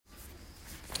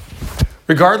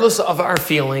Regardless of our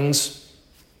feelings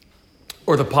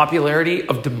or the popularity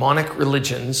of demonic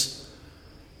religions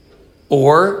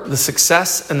or the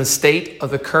success and the state of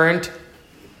the current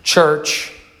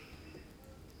church,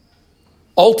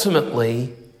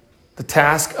 ultimately, the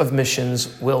task of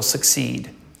missions will succeed.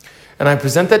 And I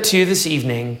present that to you this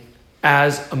evening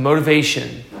as a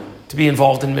motivation to be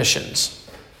involved in missions.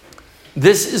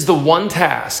 This is the one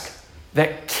task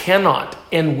that cannot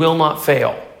and will not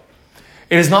fail.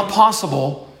 It is not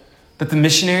possible that the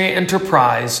missionary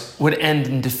enterprise would end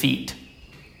in defeat,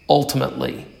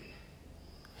 ultimately.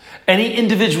 Any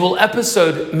individual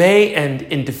episode may end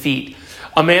in defeat.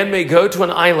 A man may go to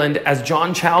an island, as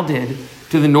John Chow did,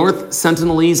 to the North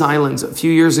Sentinelese Islands a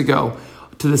few years ago,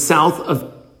 to the south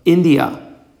of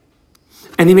India.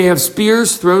 And he may have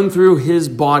spears thrown through his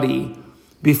body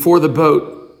before the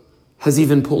boat has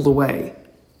even pulled away.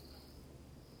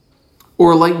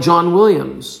 Or like John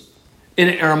Williams in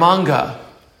Eromanga,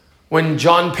 when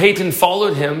John Payton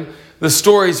followed him, the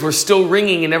stories were still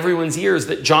ringing in everyone's ears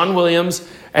that John Williams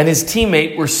and his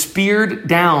teammate were speared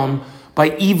down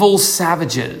by evil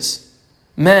savages,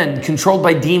 men controlled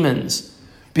by demons,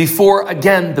 before,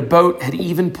 again, the boat had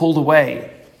even pulled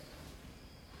away.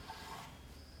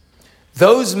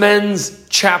 Those men's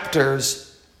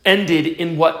chapters ended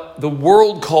in what the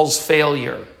world calls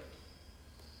failure.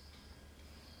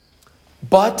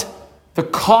 But the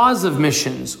cause of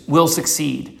missions will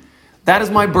succeed. That is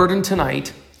my burden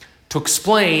tonight, to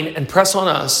explain and press on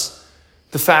us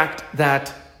the fact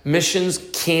that missions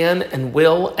can and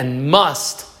will and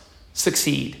must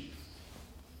succeed.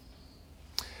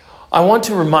 I want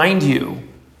to remind you,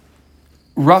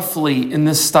 roughly in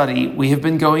this study we have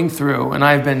been going through, and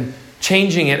I've been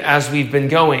changing it as we've been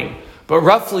going, but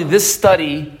roughly this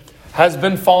study has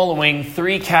been following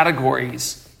 3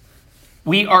 categories.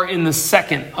 We are in the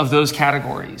second of those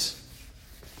categories.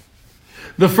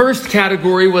 The first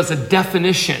category was a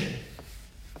definition.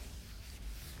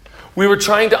 We were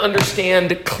trying to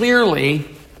understand clearly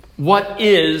what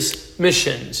is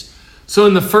missions. So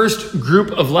in the first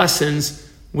group of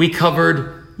lessons, we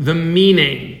covered the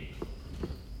meaning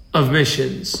of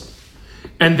missions.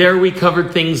 And there we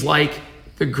covered things like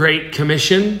the Great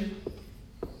Commission,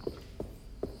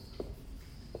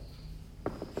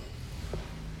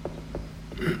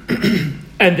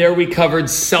 and there we covered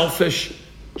selfish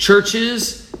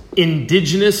churches,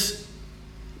 indigenous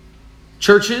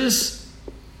churches,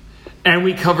 and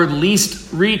we covered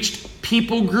least reached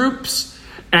people groups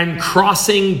and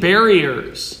crossing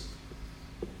barriers.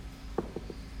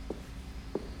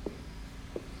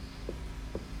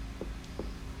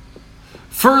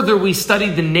 Further, we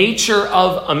studied the nature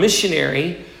of a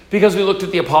missionary because we looked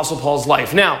at the Apostle Paul's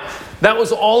life. Now, that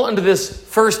was all under this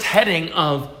first heading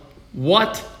of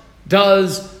what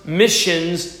does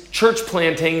missions, church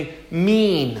planting,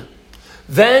 mean?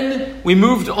 Then we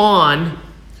moved on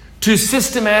to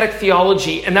systematic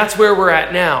theology, and that's where we're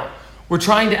at now. We're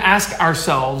trying to ask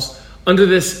ourselves under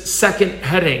this second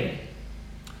heading,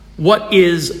 what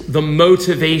is the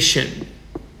motivation?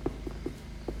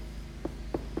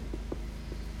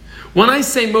 When I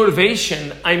say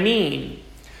motivation, I mean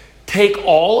take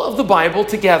all of the Bible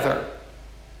together,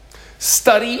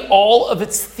 study all of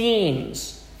its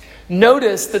themes.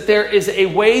 Notice that there is a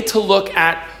way to look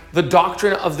at the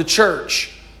doctrine of the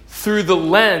church through the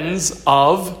lens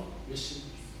of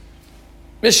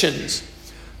missions.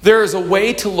 There is a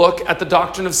way to look at the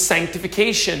doctrine of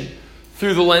sanctification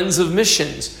through the lens of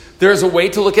missions. There is a way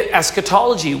to look at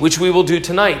eschatology, which we will do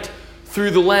tonight,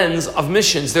 through the lens of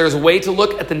missions. There is a way to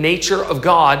look at the nature of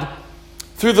God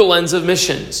through the lens of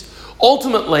missions.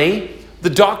 Ultimately, the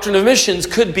doctrine of missions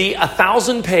could be a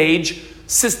 1,000-page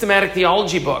systematic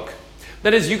theology book.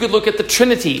 That is, you could look at the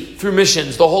Trinity through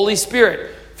missions, the Holy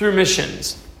Spirit through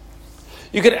missions.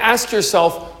 You could ask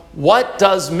yourself, what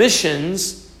does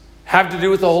missions have to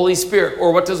do with the Holy Spirit?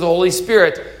 Or what does the Holy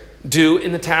Spirit do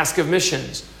in the task of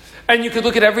missions? And you could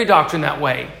look at every doctrine that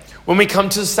way. When we come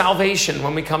to salvation,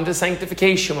 when we come to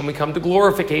sanctification, when we come to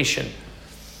glorification.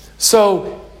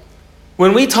 So,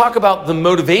 when we talk about the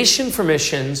motivation for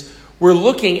missions, we're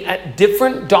looking at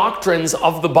different doctrines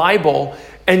of the Bible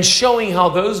and showing how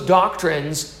those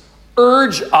doctrines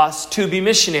urge us to be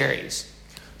missionaries.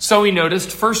 So we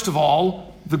noticed, first of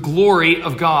all, the glory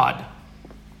of God.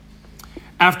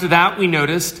 After that, we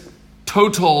noticed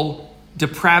total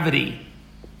depravity.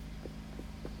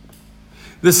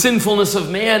 The sinfulness of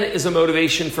man is a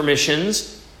motivation for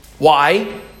missions.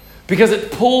 Why? Because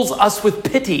it pulls us with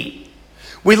pity.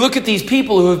 We look at these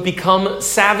people who have become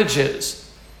savages,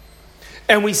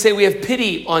 and we say we have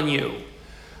pity on you.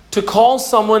 To call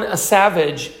someone a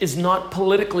savage is not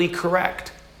politically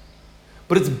correct.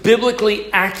 but it's biblically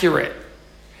accurate.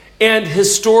 And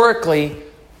historically,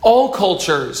 all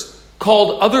cultures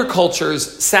called other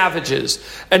cultures savages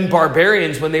and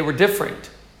barbarians when they were different.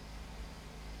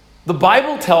 The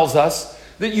Bible tells us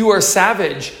that you are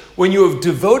savage when you have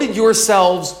devoted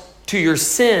yourselves to your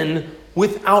sin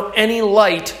without any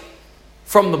light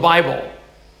from the Bible.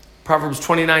 Proverbs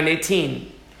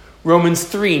 29:18, Romans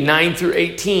 3:9 through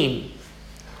 18,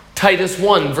 Titus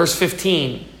 1 verse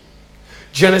 15,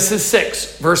 Genesis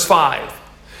 6 verse 5,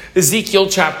 Ezekiel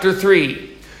chapter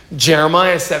 3,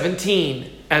 Jeremiah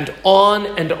 17, and on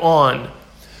and on.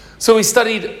 So we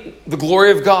studied the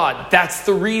glory of God. That's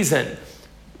the reason.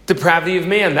 Depravity of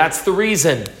man. That's the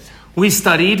reason. We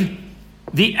studied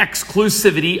the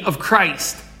exclusivity of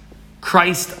Christ.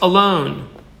 Christ alone.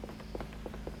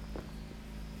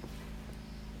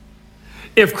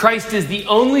 If Christ is the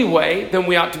only way, then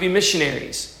we ought to be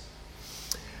missionaries.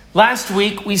 Last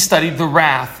week, we studied the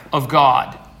wrath of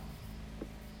God.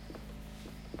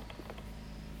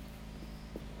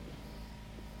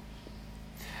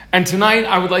 And tonight,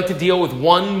 I would like to deal with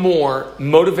one more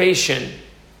motivation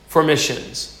for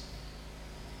missions.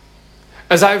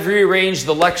 As I've rearranged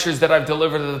the lectures that I've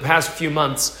delivered in the past few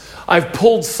months, I've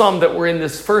pulled some that were in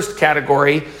this first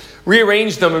category,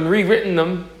 rearranged them and rewritten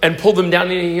them, and pulled them down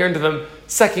here into the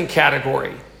second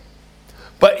category.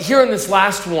 But here in this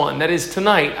last one, that is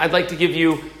tonight, I'd like to give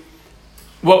you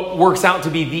what works out to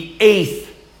be the 8th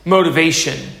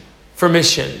motivation for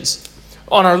missions.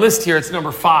 On our list here, it's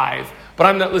number 5, but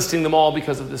I'm not listing them all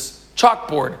because of this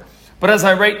chalkboard. But as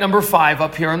I write number 5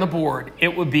 up here on the board,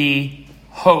 it would be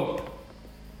hope,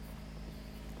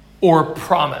 or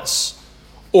promise,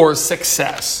 or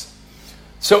success.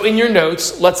 So in your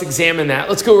notes, let's examine that.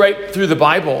 Let's go right through the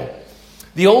Bible.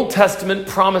 The Old Testament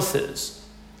promises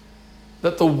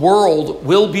that the world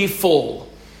will be full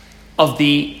of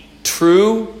the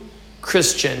true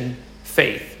Christian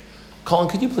faith. Colin,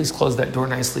 could you please close that door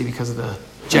nicely because of the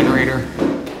generator?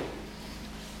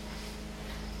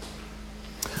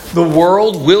 The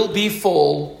world will be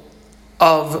full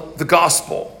of the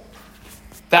gospel.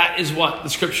 That is what the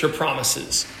scripture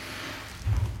promises.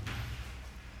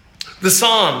 The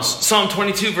Psalms, Psalm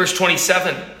 22, verse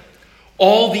 27.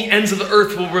 All the ends of the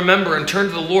earth will remember and turn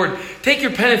to the Lord. Take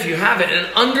your pen if you have it and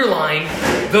underline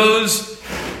those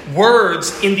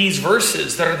words in these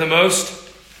verses that are the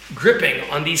most gripping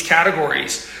on these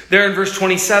categories. There in verse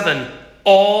 27,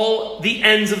 all the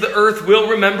ends of the earth will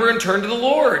remember and turn to the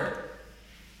Lord.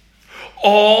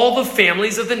 All the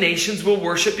families of the nations will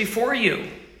worship before you.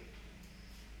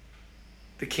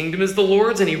 The kingdom is the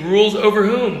Lord's, and he rules over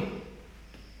whom?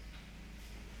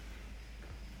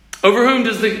 Over whom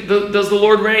does the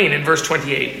Lord reign in verse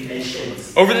 28?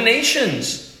 Nations. Over the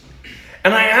nations.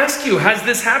 And I ask you, has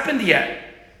this happened yet?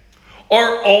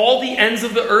 Are all the ends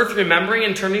of the earth remembering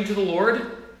and turning to the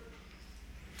Lord?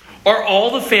 Are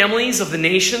all the families of the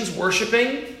nations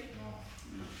worshiping?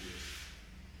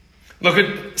 Look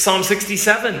at Psalm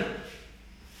 67.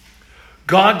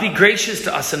 God be gracious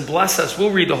to us and bless us.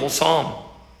 We'll read the whole psalm.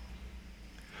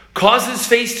 Cause his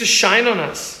face to shine on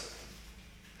us.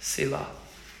 Selah.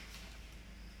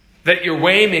 That your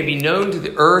way may be known to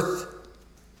the earth,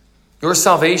 your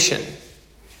salvation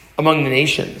among the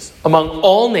nations, among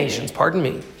all nations, pardon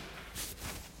me.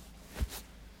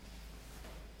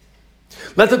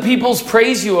 Let the peoples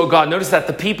praise you, O God. Notice that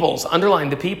the peoples, underline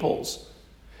the peoples.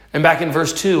 And back in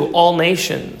verse 2, all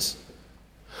nations.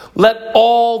 Let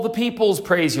all the peoples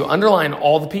praise you. Underline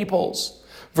all the peoples.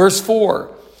 Verse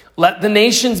 4, let the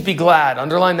nations be glad.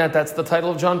 Underline that. That's the title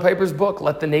of John Piper's book.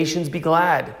 Let the nations be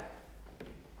glad.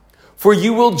 For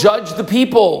you will judge the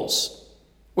peoples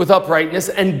with uprightness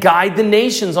and guide the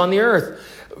nations on the earth.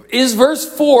 Is verse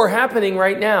 4 happening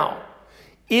right now?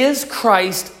 Is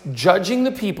Christ judging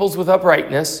the peoples with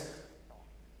uprightness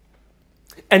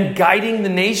and guiding the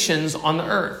nations on the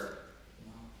earth?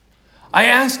 I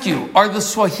ask you, are the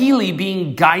Swahili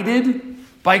being guided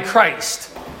by Christ?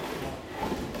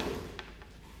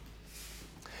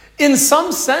 In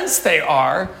some sense they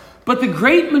are, but the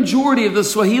great majority of the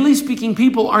Swahili-speaking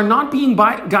people are not being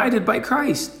guided by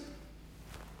Christ.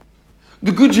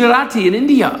 The Gujarati in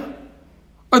India,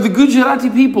 are the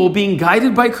Gujarati people being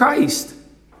guided by Christ?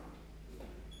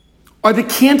 Are the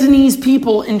Cantonese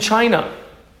people in China?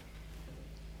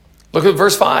 Look at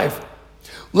verse 5.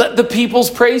 Let the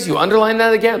peoples praise you. Underline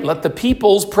that again. Let the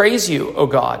peoples praise you, O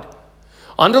God.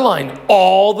 Underline,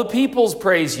 all the peoples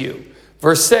praise you.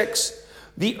 Verse 6.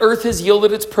 The earth has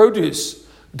yielded its produce.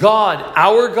 God,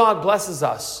 our God blesses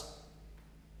us.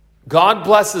 God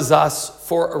blesses us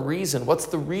for a reason. What's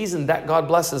the reason that God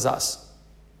blesses us?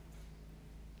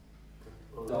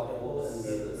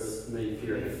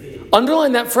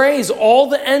 Underline that phrase, all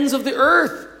the ends of the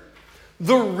earth.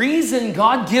 The reason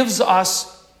God gives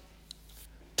us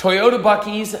Toyota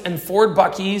Buckies and Ford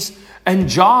Buckies and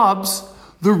jobs,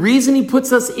 the reason he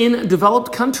puts us in a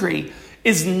developed country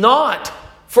is not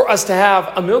for us to have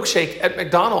a milkshake at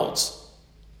McDonald's.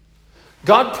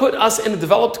 God put us in a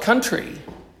developed country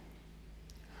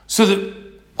so that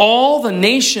all the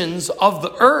nations of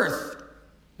the earth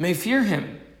may fear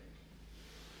him.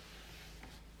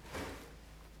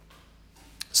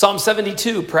 Psalm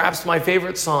 72, perhaps my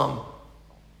favorite psalm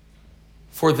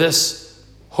for this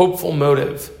hopeful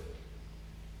motive.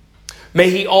 May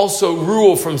he also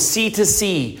rule from sea to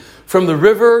sea, from the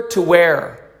river to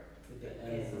where?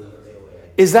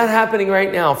 Is that happening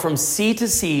right now? From sea to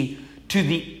sea to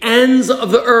the ends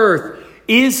of the earth.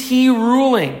 Is he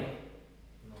ruling?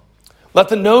 Let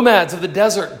the nomads of the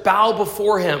desert bow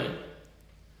before him.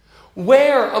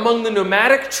 Where among the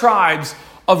nomadic tribes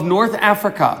of North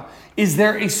Africa is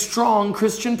there a strong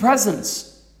Christian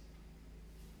presence?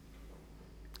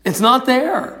 It's not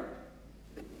there.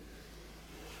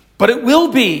 But it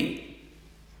will be.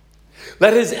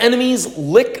 Let his enemies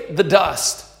lick the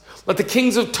dust. Let the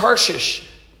kings of Tarshish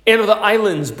and of the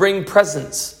islands bring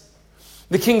presents.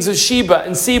 The kings of Sheba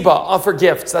and Seba offer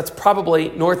gifts. That's probably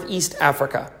Northeast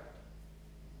Africa.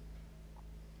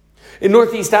 In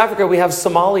Northeast Africa, we have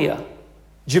Somalia,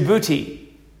 Djibouti,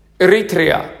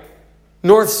 Eritrea,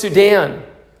 North Sudan,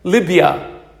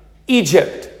 Libya,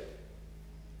 Egypt.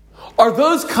 Are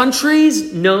those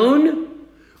countries known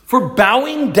for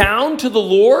bowing down to the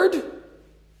Lord?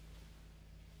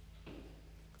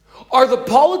 Are the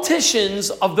politicians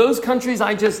of those countries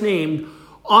I just named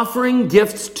offering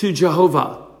gifts to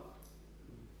Jehovah?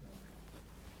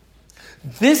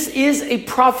 This is a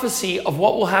prophecy of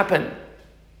what will happen.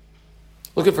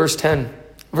 Look at verse 10,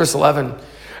 verse 11.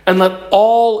 And let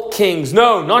all kings,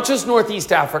 no, not just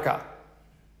Northeast Africa,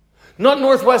 not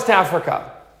Northwest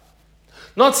Africa,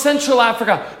 not Central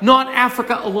Africa, not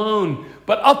Africa alone,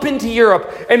 but up into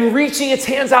Europe and reaching its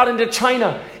hands out into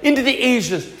China, into the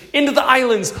Asias, into the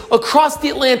islands, across the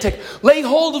Atlantic, lay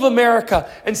hold of America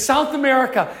and South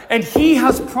America. And he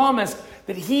has promised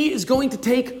that he is going to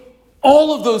take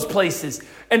all of those places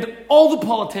and all the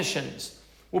politicians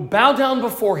will bow down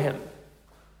before him.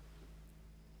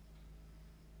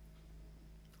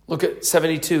 Look at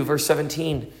 72, verse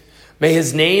 17. May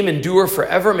his name endure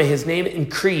forever. May his name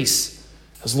increase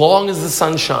as long as the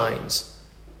sun shines.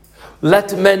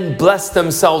 Let men bless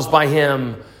themselves by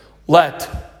him.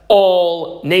 Let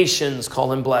all nations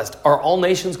call him blessed. Are all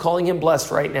nations calling him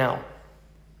blessed right now?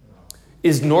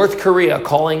 Is North Korea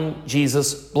calling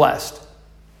Jesus blessed?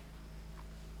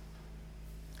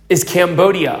 Is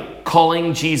Cambodia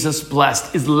calling Jesus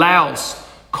blessed? Is Laos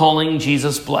calling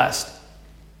Jesus blessed?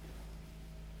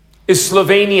 Is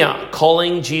Slovenia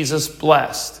calling Jesus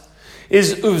blessed?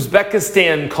 Is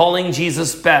Uzbekistan calling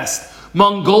Jesus best?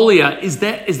 Mongolia, is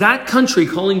that country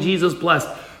calling Jesus blessed?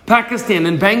 Pakistan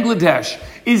and Bangladesh,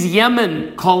 is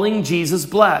Yemen calling Jesus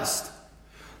blessed?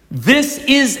 This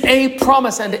is a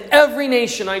promise, and every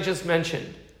nation I just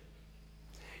mentioned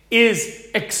is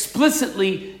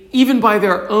explicitly, even by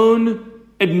their own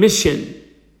admission,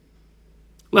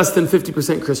 less than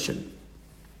 50% Christian.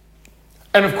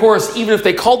 And of course, even if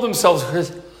they called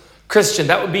themselves Christian,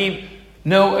 that would be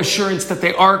no assurance that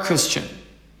they are Christian.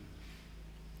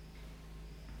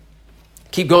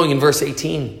 Keep going in verse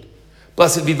 18.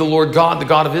 Blessed be the Lord God, the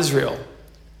God of Israel,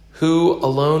 who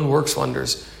alone works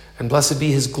wonders. And blessed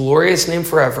be his glorious name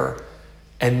forever.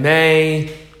 And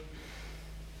may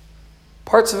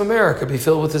parts of America be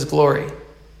filled with his glory.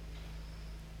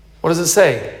 What does it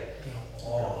say?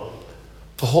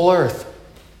 The whole earth.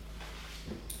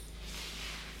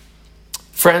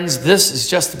 Friends, this is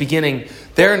just the beginning.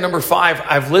 There in number 5,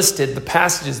 I've listed the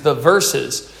passages, the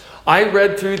verses. I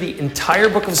read through the entire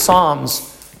book of Psalms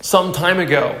some time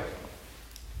ago,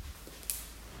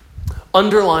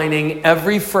 underlining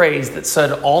every phrase that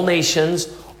said all nations,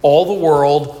 all the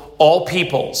world, all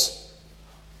peoples.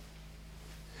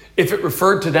 If it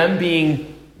referred to them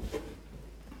being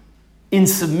in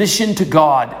submission to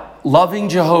God, loving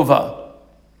Jehovah,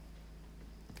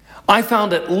 I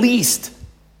found at least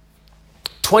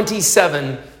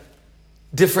 27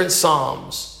 different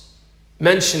psalms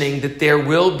mentioning that there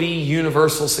will be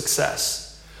universal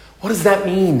success. What does that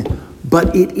mean?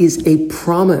 But it is a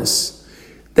promise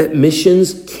that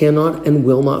missions cannot and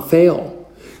will not fail.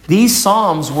 These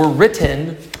psalms were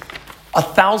written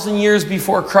 1,000 years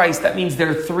before Christ. That means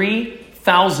they're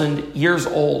 3,000 years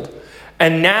old.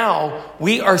 And now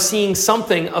we are seeing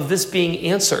something of this being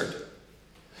answered.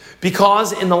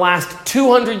 Because in the last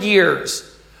 200 years,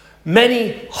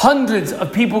 many hundreds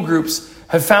of people groups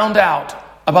have found out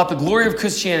about the glory of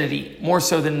Christianity more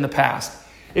so than in the past.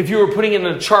 If you were putting it in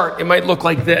a chart, it might look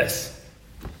like this.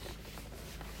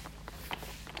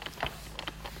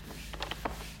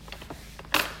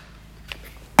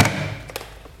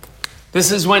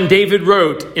 This is when David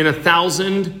wrote in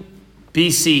 1000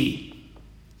 BC.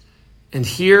 And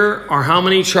here are how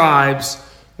many tribes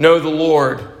know the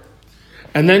Lord.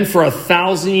 And then for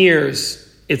 1,000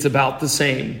 years, it's about the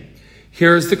same.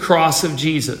 Here's the cross of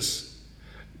Jesus.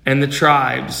 And the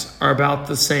tribes are about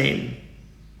the same.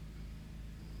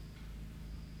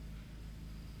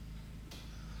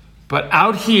 But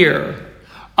out here,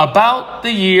 about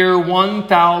the year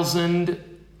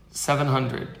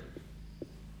 1700,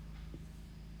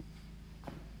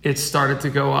 it started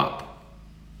to go up.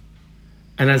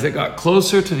 And as it got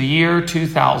closer to the year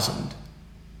 2000,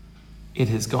 it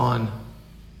has gone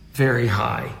very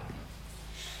high.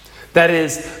 That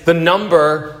is, the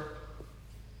number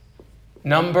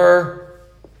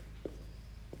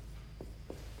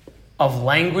of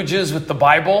languages with the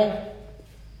Bible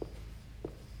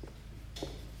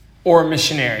or a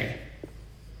missionary.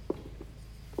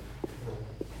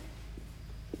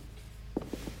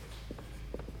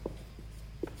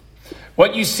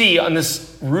 What you see on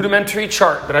this rudimentary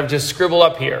chart that I've just scribbled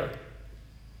up here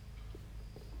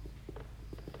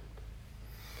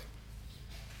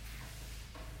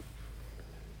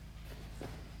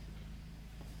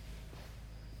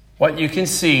what you can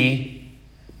see,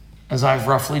 as I've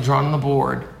roughly drawn on the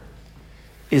board,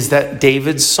 is that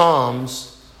David's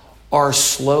Psalms are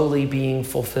slowly being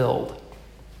fulfilled.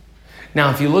 Now,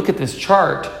 if you look at this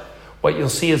chart, what you'll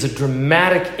see is a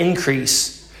dramatic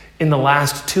increase in the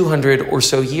last 200 or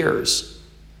so years.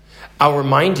 I'll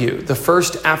remind you, the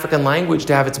first African language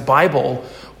to have its Bible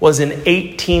was in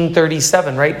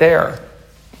 1837, right there.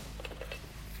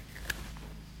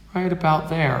 Right about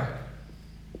there.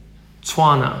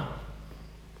 Tswana.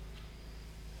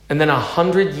 And then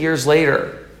 100 years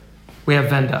later, we have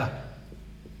Venda.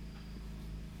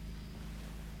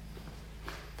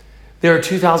 There are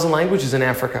 2,000 languages in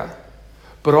Africa,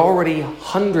 but already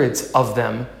hundreds of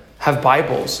them have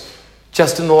Bibles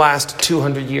just in the last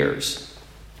 200 years.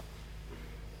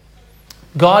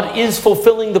 God is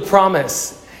fulfilling the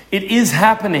promise. It is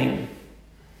happening.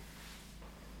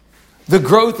 The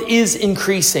growth is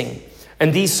increasing.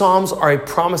 And these Psalms are a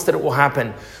promise that it will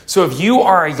happen. So if you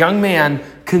are a young man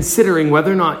considering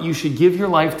whether or not you should give your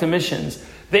life to missions,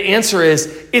 the answer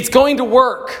is, it's going to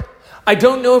work. I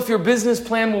don't know if your business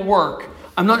plan will work.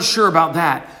 I'm not sure about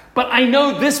that. But I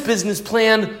know this business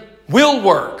plan will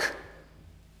work.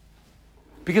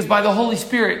 Because by the Holy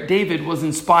Spirit, David was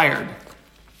inspired.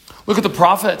 Look at the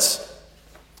prophets.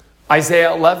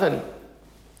 Isaiah 11.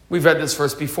 We've read this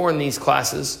verse before in these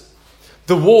classes.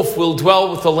 The wolf will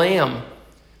dwell with the lamb.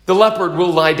 The leopard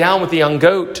will lie down with the young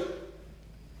goat.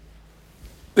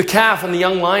 The calf and the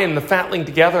young lion and the fatling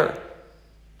together.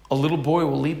 A little boy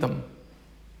will lead them.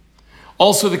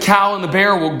 Also the cow and the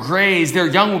bear will graze. Their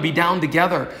young will be down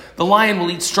together. The lion will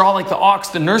eat straw like the ox.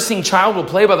 The nursing child will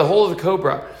play by the hole of the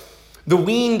cobra. The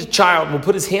weaned child will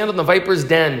put his hand on the viper's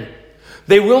den.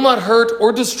 They will not hurt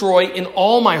or destroy in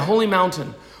all my holy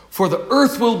mountain, for the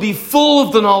earth will be full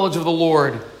of the knowledge of the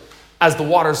Lord as the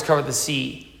waters cover the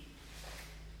sea.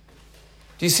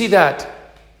 Do you see that?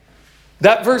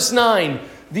 That verse 9,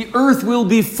 the earth will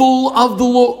be full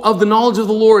of the knowledge of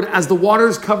the Lord as the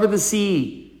waters cover the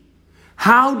sea.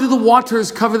 How do the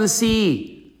waters cover the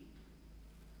sea?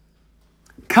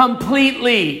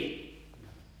 Completely.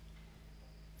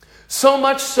 So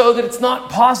much so that it's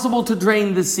not possible to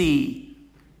drain the sea.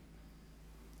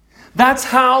 That's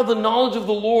how the knowledge of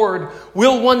the Lord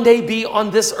will one day be on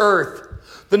this earth.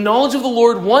 The knowledge of the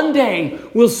Lord one day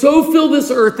will so fill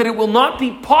this earth that it will not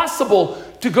be possible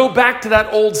to go back to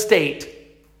that old state.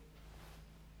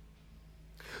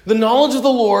 The knowledge of the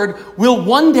Lord will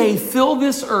one day fill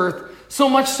this earth so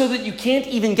much so that you can't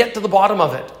even get to the bottom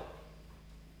of it.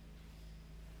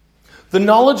 The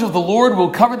knowledge of the Lord will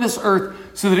cover this earth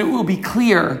so that it will be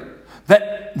clear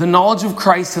that the knowledge of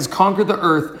Christ has conquered the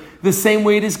earth the same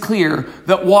way it is clear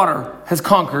that water has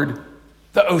conquered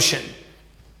the ocean.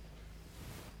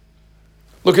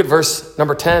 Look at verse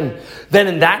number 10. Then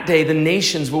in that day, the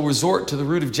nations will resort to the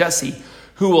root of Jesse,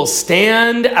 who will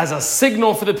stand as a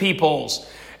signal for the peoples,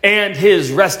 and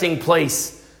his resting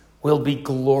place will be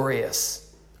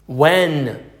glorious.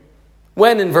 When?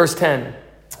 When in verse 10?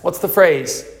 What's the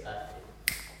phrase?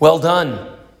 Well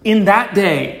done. In that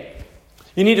day.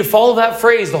 You need to follow that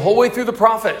phrase the whole way through the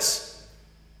prophets.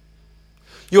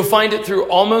 You'll find it through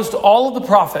almost all of the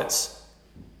prophets,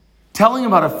 telling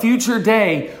about a future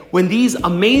day when these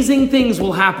amazing things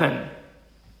will happen.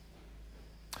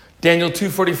 Daniel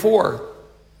 2:44.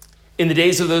 In the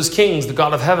days of those kings, the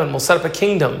God of heaven will set up a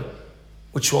kingdom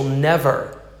which will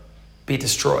never be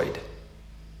destroyed.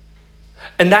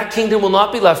 And that kingdom will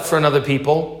not be left for another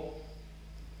people.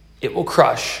 It will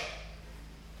crush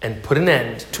and put an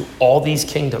end to all these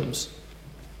kingdoms,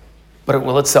 but it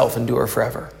will itself endure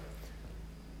forever.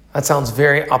 That sounds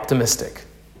very optimistic.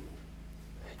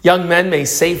 Young men may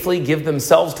safely give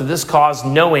themselves to this cause,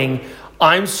 knowing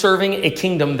I'm serving a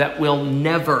kingdom that will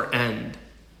never end.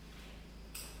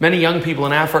 Many young people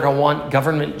in Africa want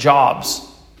government jobs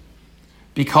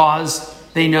because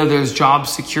they know there's job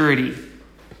security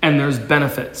and there's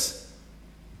benefits.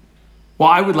 Well,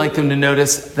 I would like them to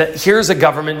notice that here's a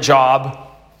government job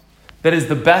that is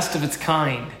the best of its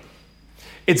kind.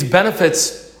 Its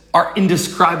benefits are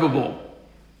indescribable.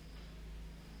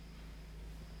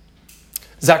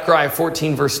 Zechariah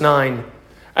 14, verse 9.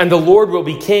 And the Lord will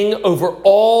be king over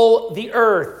all the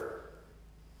earth.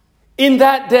 In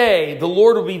that day, the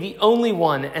Lord will be the only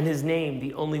one, and his name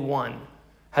the only one.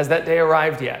 Has that day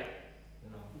arrived yet?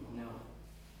 No.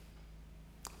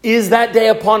 Is that day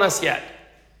upon us yet?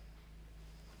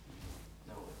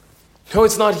 No,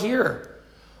 it's not here.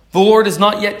 The Lord is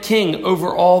not yet king over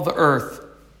all the earth.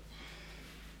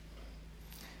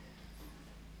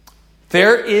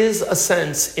 There is a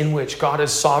sense in which God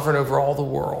is sovereign over all the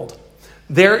world.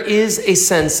 There is a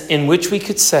sense in which we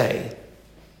could say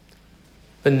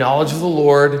the knowledge of the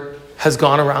Lord has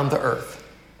gone around the earth.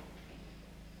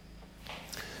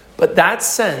 But that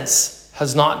sense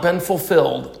has not been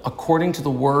fulfilled according to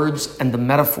the words and the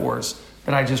metaphors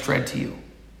that I just read to you.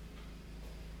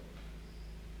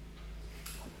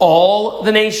 All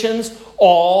the nations,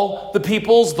 all the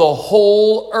peoples, the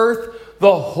whole earth,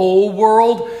 the whole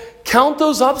world. Count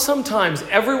those up sometimes.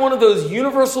 Every one of those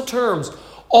universal terms.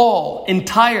 All,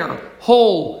 entire,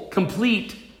 whole,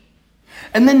 complete.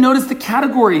 And then notice the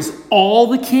categories. All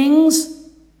the kings.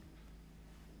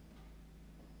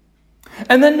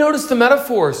 And then notice the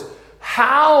metaphors.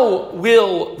 How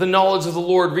will the knowledge of the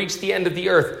Lord reach the end of the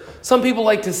earth? Some people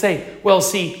like to say, well,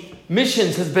 see,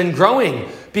 missions has been growing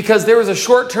because there was a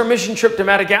short-term mission trip to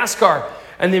Madagascar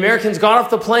and the Americans got off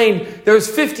the plane. There was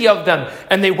 50 of them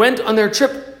and they went on their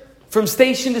trip from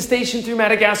station to station through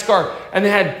Madagascar, and they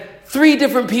had 3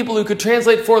 different people who could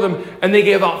translate for them, and they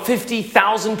gave out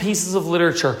 50,000 pieces of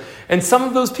literature. And some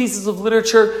of those pieces of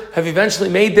literature have eventually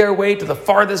made their way to the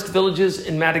farthest villages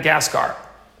in Madagascar.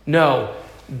 No,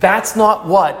 that's not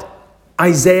what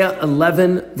Isaiah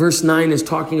 11 verse 9 is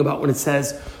talking about when it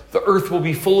says, the earth will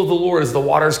be full of the Lord as the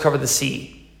waters cover the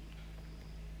sea.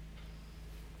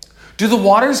 Do the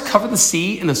waters cover the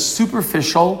sea in a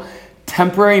superficial,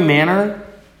 temporary manner?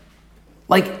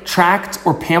 Like tracts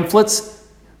or pamphlets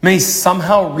may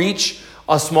somehow reach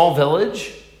a small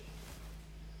village?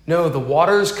 No, the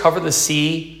waters cover the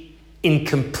sea in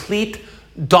complete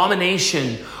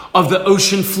domination of the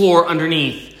ocean floor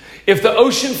underneath. If the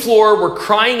ocean floor were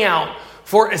crying out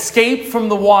for escape from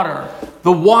the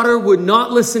water would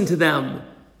not listen to them.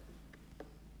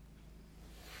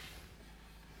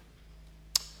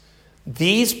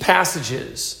 These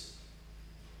passages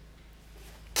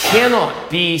cannot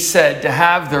be said to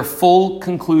have their full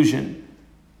conclusion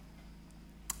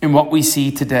in what we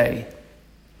see today.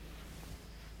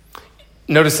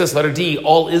 Notice this, letter D,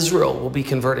 all Israel will be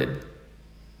converted.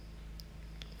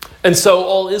 And so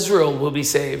all Israel will be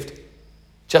saved,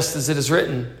 just as it is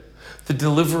written. The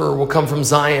deliverer will come from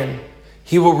Zion.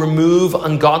 He will remove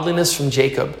ungodliness from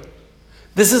Jacob.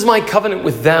 This is my covenant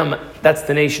with them, that's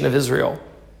the nation of Israel,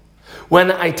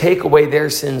 when I take away their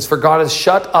sins. For God has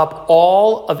shut up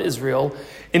all of Israel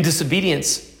in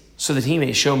disobedience so that he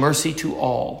may show mercy to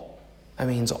all. That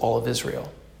means all of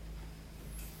Israel.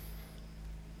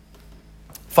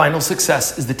 Final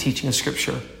success is the teaching of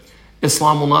Scripture.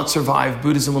 Islam will not survive.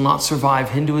 Buddhism will not survive.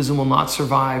 Hinduism will not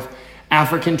survive.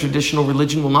 African traditional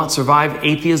religion will not survive.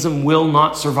 Atheism will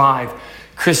not survive.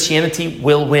 Christianity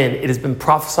will win. It has been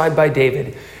prophesied by David.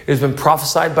 It has been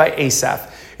prophesied by Asaph.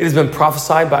 It has been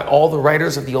prophesied by all the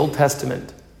writers of the Old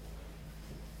Testament.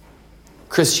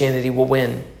 Christianity will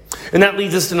win. And that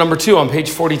leads us to number 2 on page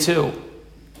 42.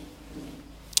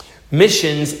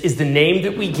 Missions is the name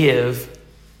that we give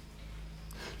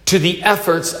to the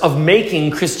efforts of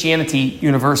making Christianity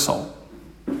universal.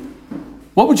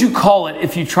 What would you call it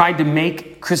if you tried to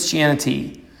make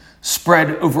Christianity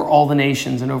spread over all the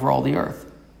nations and over all the earth?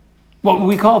 What would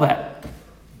we call that?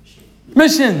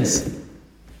 Missions.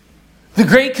 The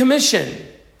Great Commission.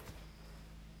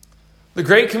 The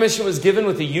Great Commission was given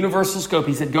with a universal scope.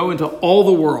 He said, go into all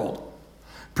the world.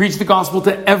 Preach the gospel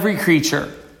to every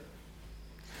creature.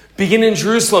 Begin in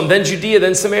Jerusalem, then Judea,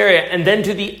 then Samaria, and then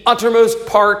to the uttermost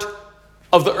part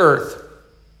of the earth.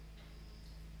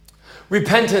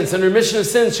 Repentance and remission of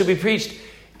sins shall be preached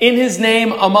in his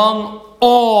name among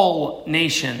all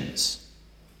nations.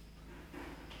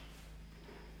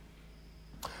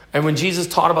 And when Jesus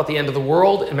taught about the end of the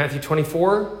world in Matthew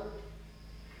 24,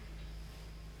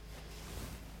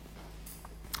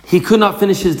 he could not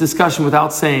finish his discussion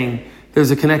without saying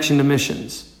there's a connection to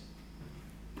missions.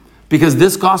 Because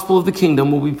this gospel of the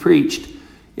kingdom will be preached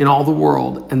in all the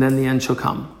world, and then the end shall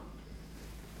come.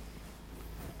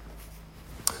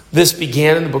 This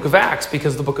began in the book of Acts,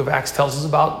 because the book of Acts tells us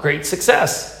about great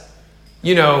success.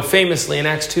 You know, famously in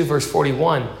Acts 2, verse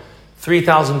 41,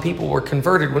 3,000 people were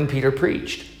converted when Peter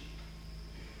preached.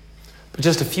 But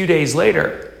just a few days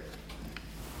later,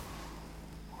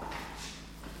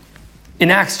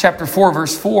 in Acts chapter 4,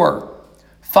 verse 4,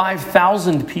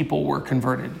 5,000 people were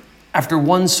converted after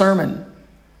one sermon.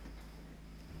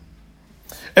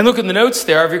 And look in the notes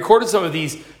there. I've recorded some of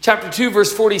these. Chapter 2,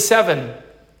 verse 47.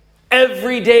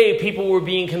 Every day people were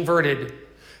being converted.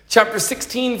 Chapter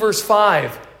 16, verse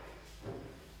 5.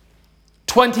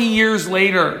 20 years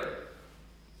later,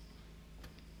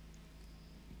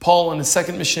 Paul on his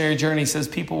second missionary journey says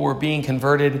people were being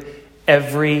converted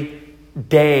every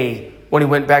day when he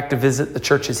went back to visit the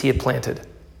churches he had planted.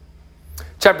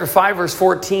 Chapter 5, verse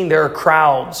 14, there are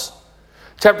crowds.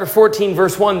 Chapter 14,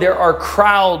 verse 1, there are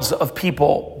crowds of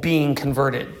people being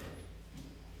converted.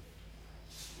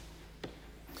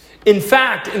 In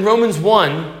fact, in Romans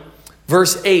 1,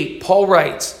 verse 8, Paul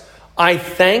writes, I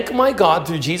thank my God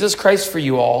through Jesus Christ for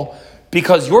you all,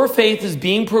 because your faith is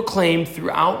being proclaimed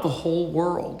throughout the whole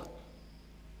world.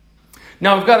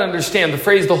 Now, we've got to understand the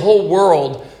phrase the whole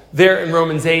world there in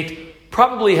Romans 8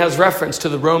 probably has reference to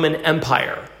the Roman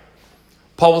Empire.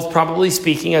 Paul was probably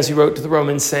speaking as he wrote to the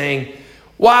Romans saying,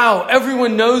 wow,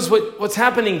 everyone knows what's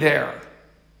happening there.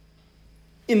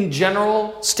 In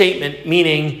general statement,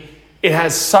 meaning it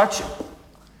has such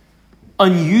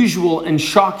unusual and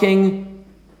shocking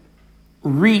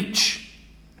reach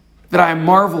that I am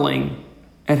marveling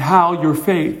at how your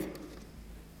faith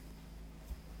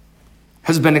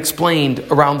has been explained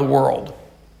around the world.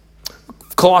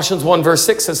 Colossians 1 verse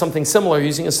 6 says something similar,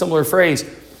 using a similar phrase.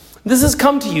 This has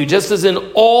come to you just as in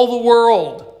all the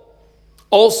world.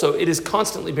 Also, it is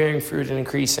constantly bearing fruit and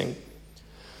increasing.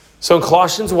 So in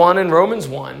Colossians 1 and Romans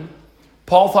 1,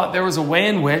 Paul thought there was a way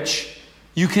in which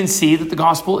you can see that the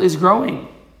gospel is growing.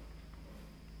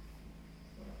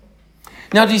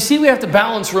 Now, do you see we have to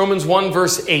balance Romans 1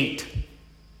 verse 8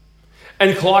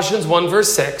 and Colossians 1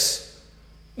 verse 6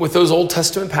 with those Old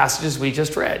Testament passages we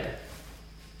just read?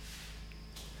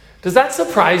 Does that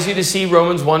surprise you to see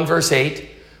Romans 1 verse 8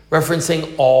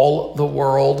 referencing all the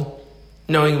world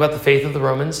knowing about the faith of the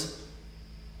Romans?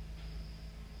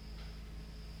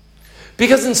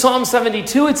 Because in Psalm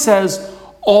 72 it says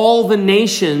all the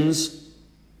nations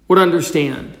would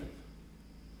understand.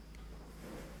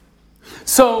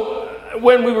 So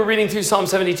when we were reading through Psalm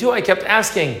 72, I kept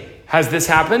asking, has this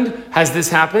happened? Has this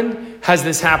happened? Has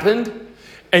this happened?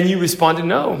 And you responded,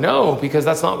 no, because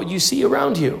that's not what you see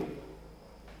around you.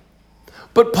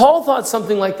 But Paul thought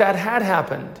something like that had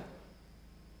happened.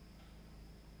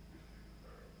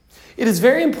 It is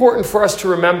very important for us to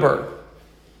remember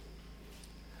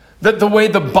that the way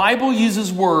the Bible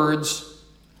uses words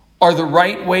are the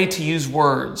right way to use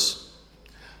words.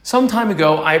 Some time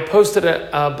ago, I posted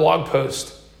a blog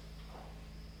post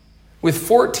with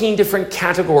 14 different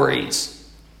categories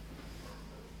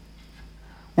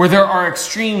where there are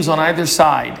extremes on either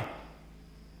side.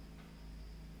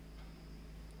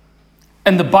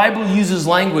 And the Bible uses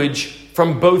language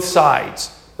from both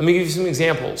sides. Let me give you some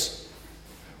examples.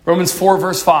 Romans 4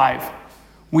 verse 5.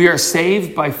 We are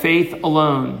saved by faith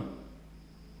alone.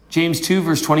 James 2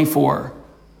 verse 24.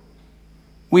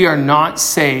 We are not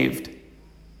saved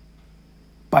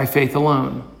by faith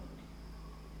alone.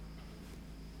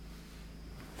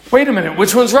 Wait a minute,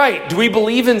 which one's right? Do we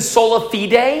believe in sola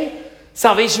fide,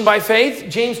 salvation by faith?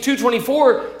 James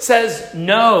 2:24 says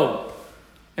no.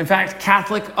 In fact,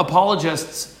 Catholic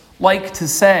apologists like to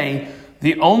say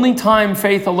the only time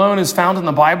faith alone is found in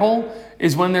the Bible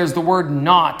is when there's the word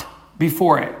not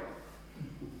before it.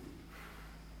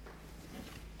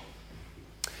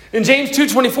 In James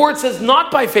 2:24, it says not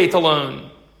by faith alone.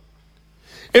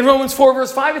 In Romans 4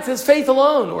 verse 5, it says faith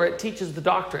alone, where it teaches the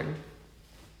doctrine.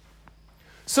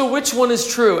 So which one is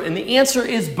true? And the answer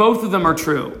is both of them are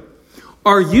true.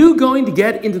 Are you going to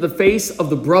get into the face of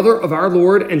the brother of our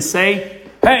Lord and say,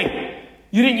 hey,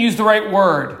 you didn't use the right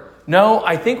word? No,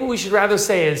 I think what we should rather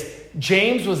say is,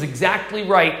 James was exactly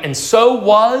right, and so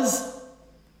was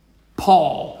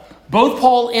Paul. Both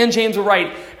Paul and James were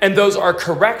right, and those are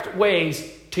correct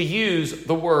ways to use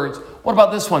the words. What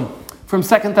about this one? From 2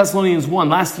 Thessalonians 1.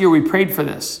 Last year we prayed for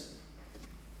this.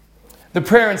 The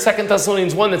prayer in 2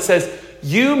 Thessalonians 1 that says,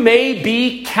 you may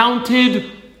be counted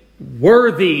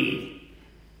worthy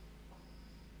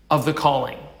of the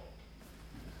calling.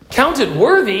 Counted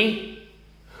worthy?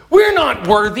 We're not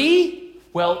worthy.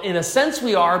 Well, in a sense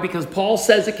we are, because Paul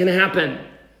says it can happen.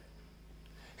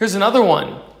 Here's another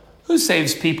one. Who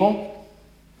saves people?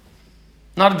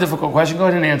 Not a difficult question. Go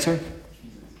ahead and answer.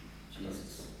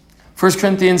 1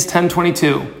 Corinthians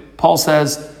 10:22. Paul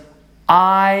says,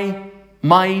 I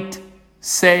might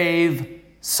save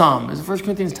some. Is it 1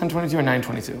 Corinthians 10:22 or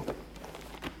 9:22?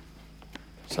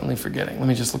 Suddenly forgetting. Let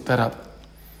me just look that up.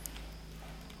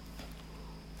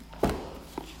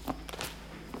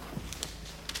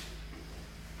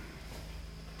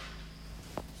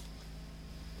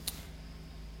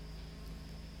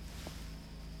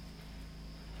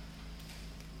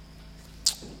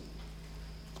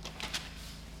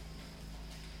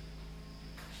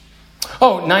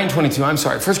 Oh, 9:22. I'm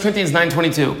sorry. 1 Corinthians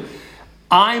 9:22.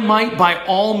 I might by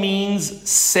all means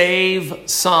save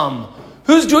some.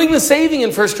 Who's doing the saving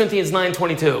in 1 Corinthians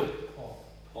 9:22?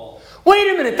 Paul.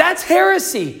 Wait a minute. That's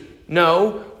heresy.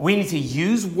 No, we need to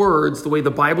use words the way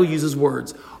the Bible uses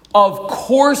words. Of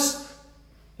course,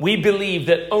 we believe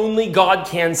that only God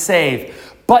can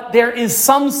save. But there is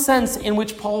some sense in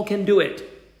which Paul can do it.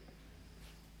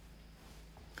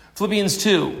 Philippians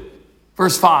 2,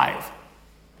 verse 5.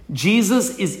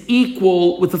 Jesus is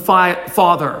equal with the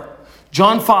Father.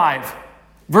 John 5,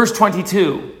 verse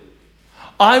 22.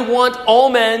 I want all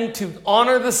men to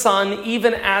honor the Son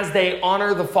even as they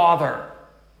honor the Father.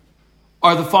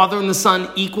 Are the Father and the Son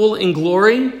equal in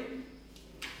glory?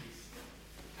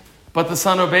 But the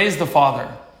Son obeys the Father.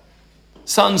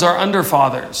 Sons are under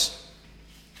fathers.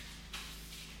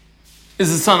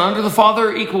 Is the Son under the Father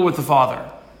or equal with the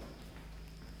Father?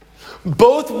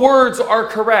 Both words are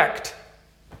correct.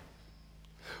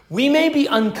 We may be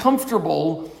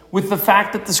uncomfortable with the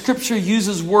fact that the Scripture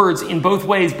uses words in both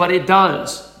ways, but it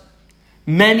does.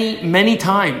 Many, many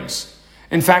times.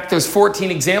 In fact, there's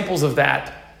 14 examples of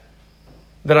that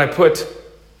I put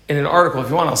in an article. If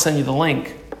you want, I'll send you the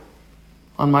link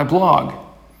on my blog.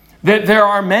 There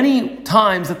are many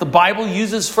times that the Bible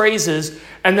uses phrases,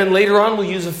 and then later on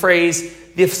we'll use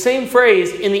the same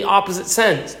phrase in the opposite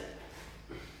sense.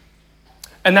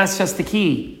 And that's just the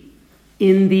key.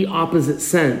 In the opposite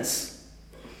sense.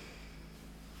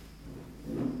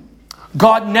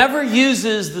 God never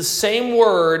uses the same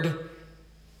word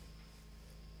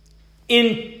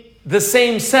in the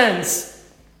same sense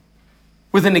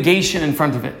with a negation in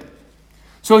front of it.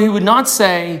 So he would not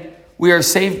say, we are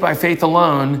saved by faith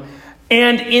alone,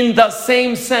 and in the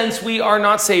same sense, we are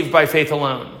not saved by faith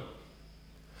alone.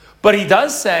 But he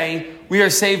does say, we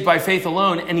are saved by faith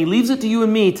alone, and he leaves it to you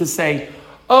and me to say,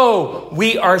 oh,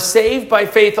 we are saved by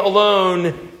faith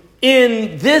alone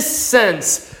in this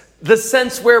sense, the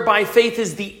sense whereby faith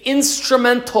is the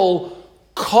instrumental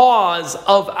cause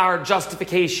of our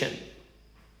justification.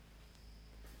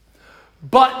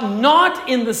 But not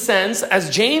in the sense, as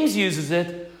James uses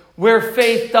it, where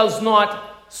faith does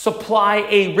not supply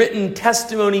a written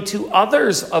testimony to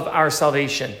others of our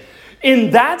salvation.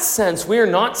 In that sense, we are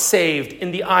not saved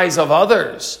in the eyes of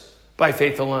others by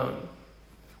faith alone.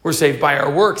 We're saved by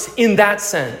our works in that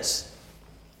sense.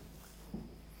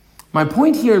 My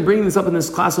point here in bringing this up in this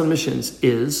class on missions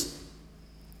is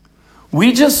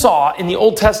we just saw in the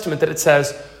Old Testament that it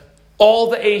says all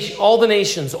the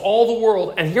nations, all the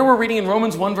world, and here we're reading in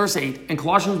Romans 1 verse 8 and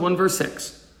Colossians 1 verse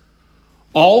 6.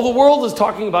 All the world is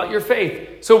talking about your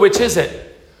faith. So which is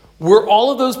it? Were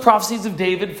all of those prophecies of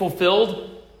David fulfilled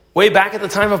way back at the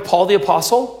time of Paul the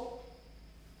Apostle?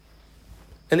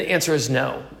 And the answer is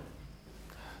no.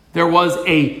 There was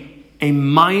a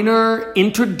minor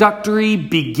introductory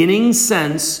beginning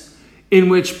sense in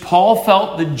which Paul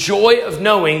felt the joy of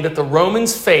knowing that the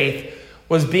Romans' faith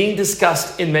was being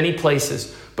discussed in many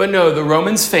places. But no, the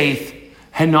Romans' faith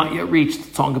had not yet reached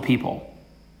the Tonga people,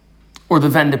 or the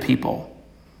Venda people,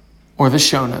 or the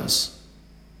Shonas.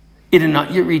 It had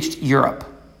not yet reached Europe.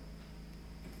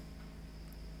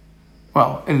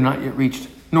 Well, it had not yet reached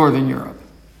Northern Europe.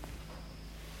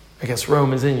 I guess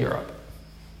Rome is in Europe.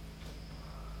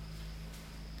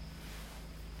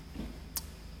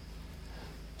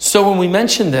 So when we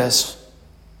mention this,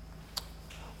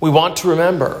 we want to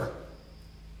remember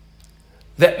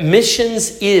that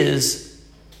missions is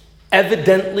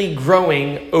evidently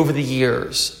growing over the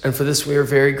years. And for this, we are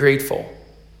very grateful.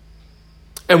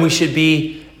 And we should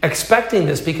be expecting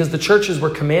this because the churches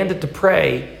were commanded to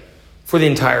pray for the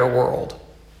entire world.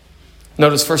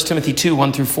 Notice 1 Timothy 2,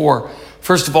 1 through 4.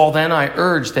 First of all, then, I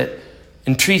urge that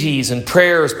entreaties and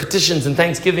prayers, petitions and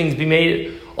thanksgivings be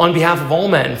made on behalf of all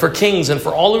men, for kings and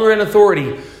for all who are in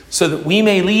authority, so that we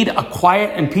may lead a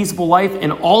quiet and peaceable life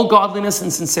in all godliness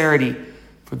and sincerity.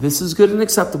 For this is good and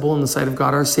acceptable in the sight of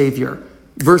God our Savior.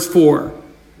 Verse 4.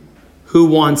 Who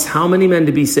wants how many men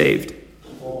to be saved?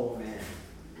 All men.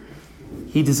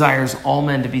 He desires all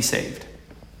men to be saved.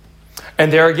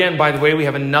 And there again, by the way, we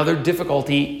have another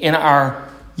difficulty in our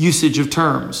usage of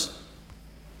terms.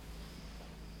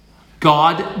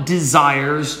 God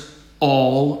desires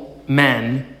all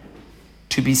men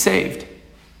to be saved.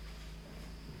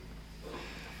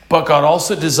 But God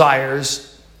also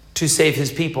desires to save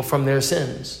his people from their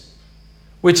sins.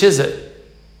 Which is it?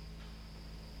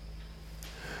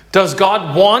 Does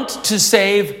God want to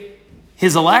save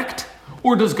his elect?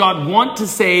 Or does God want to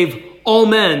save all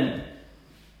men?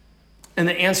 And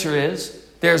the answer is,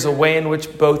 there's a way in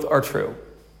which both are true.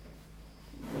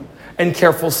 And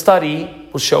careful study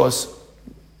will show us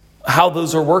how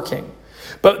those are working.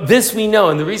 But this we know,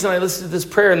 and the reason I listed this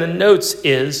prayer in the notes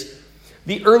is,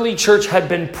 the early church had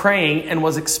been praying and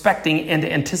was expecting and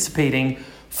anticipating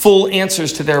full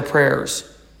answers to their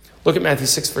prayers. Look at Matthew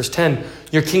 6, verse 10.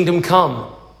 Your kingdom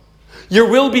come. Your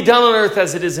will be done on earth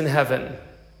as it is in heaven.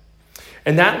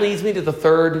 And that leads me to the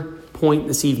third point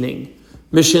this evening.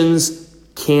 Missions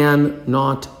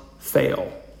cannot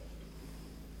fail.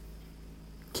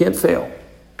 Can't fail.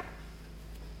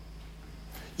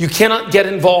 You cannot get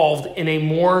involved in a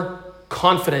more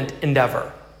confident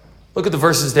endeavor. Look at the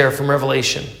verses there from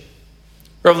Revelation.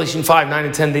 Revelation 5, 9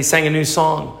 and 10, they sang a new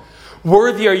song.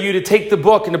 Worthy are you to take the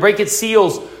book and to break its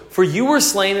seals, for you were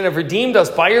slain and have redeemed us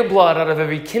by your blood out of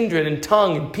every kindred and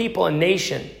tongue and people and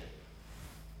nation.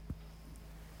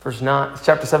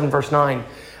 Chapter 7, verse 9.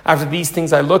 After these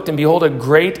things I looked, and behold, a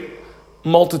great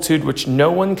multitude which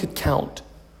no one could count,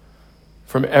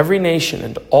 from every nation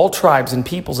and all tribes and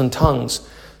peoples and tongues,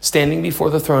 standing before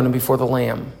the throne and before the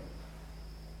Lamb.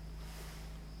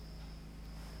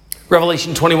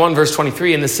 Revelation 21, verse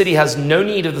 23, and the city has no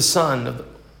need of the sun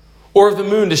or of the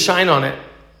moon to shine on it,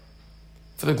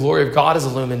 for the glory of God has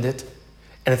illumined it,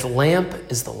 and its lamp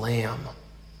is the Lamb.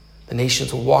 The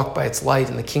nations will walk by its light,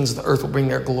 and the kings of the earth will bring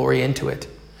their glory into it.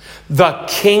 The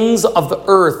kings of the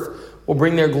earth will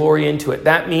bring their glory into it.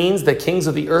 That means the kings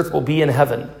of the earth will be in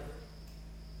heaven.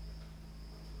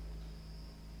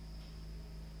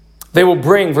 They will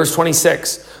bring, verse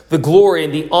 26, the glory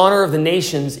and the honor of the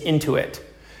nations into it.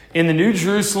 In the New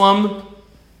Jerusalem,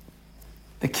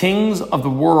 the kings of the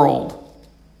world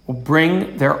will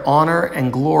bring their honor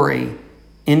and glory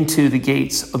into the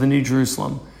gates of the New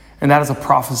Jerusalem. And that is a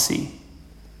prophecy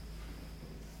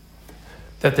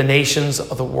that the nations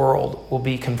of the world will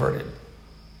be converted.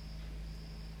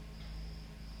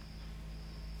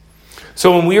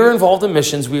 So when we are involved in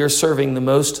missions, we are serving the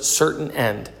most certain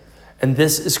end. And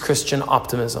this is Christian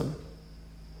optimism.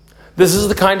 This is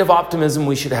the kind of optimism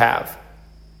we should have.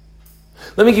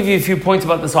 Let me give you a few points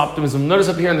about this optimism. Notice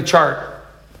up here in the chart,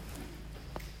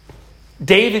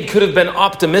 David could have been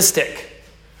optimistic,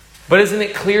 but isn't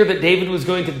it clear that David was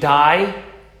going to die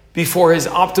before his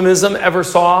optimism ever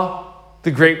saw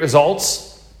the great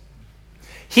results?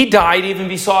 He died even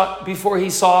before he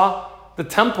saw the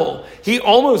temple. He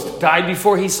almost died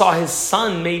before he saw his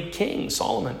son made king,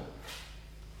 Solomon.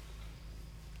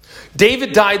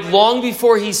 David died long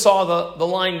before he saw the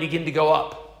line begin to go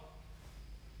up.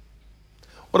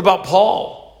 What about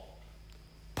Paul?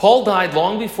 Paul died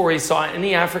long before he saw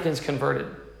any Africans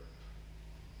converted.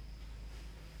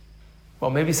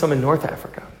 Well, maybe some in North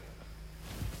Africa.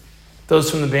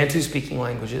 Those from the Bantu-speaking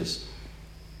languages.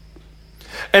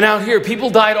 And out here, people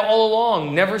died all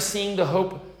along, never seeing the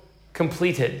hope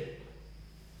completed.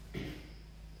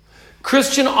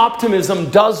 Christian optimism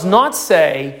does not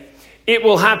say, it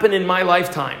will happen in my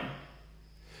lifetime.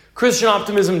 Christian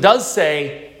optimism does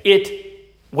say,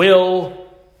 it will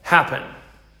happen.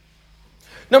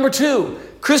 Number two,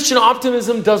 Christian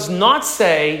optimism does not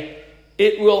say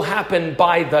it will happen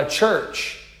by the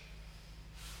church.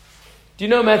 Do you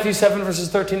know Matthew 7 verses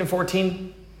 13 and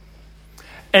 14?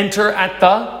 Enter at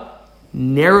the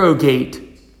narrow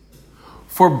gate,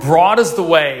 for broad is the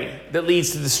way that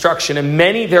leads to destruction, and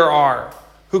many there are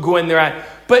who go in thereat.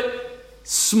 But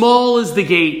small is the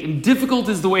gate, and difficult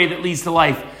is the way that leads to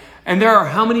life. And there are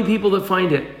how many people that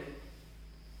find it?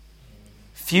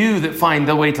 Few that find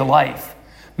the way to life.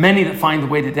 Many that find the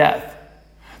way to death.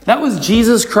 That was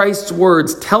Jesus Christ's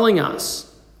words telling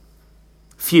us,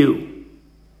 few.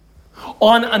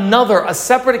 On a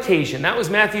separate occasion, that was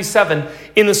Matthew 7,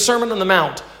 in the Sermon on the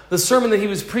Mount, the sermon that he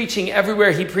was preaching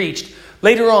everywhere he preached.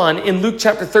 Later on, in Luke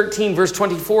chapter 13, verse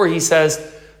 24, he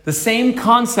says, the same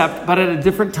concept, but at a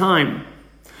different time.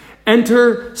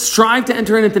 Strive to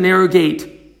enter in at the narrow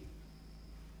gate.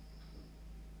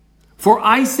 For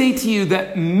I say to you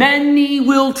that many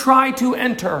will try to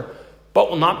enter, but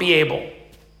will not be able.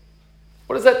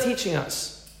 What is that teaching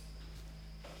us?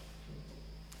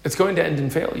 It's going to end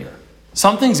in failure.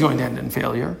 Something's going to end in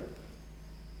failure.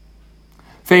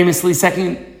 Famously,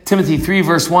 2 Timothy 3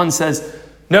 verse 1 says,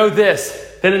 know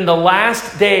this, that in the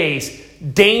last days,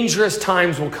 dangerous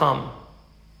times will come.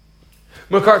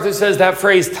 MacArthur says that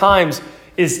phrase, times,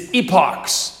 is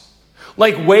epochs,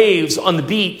 like waves on the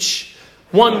beach.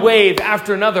 One wave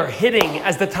after another hitting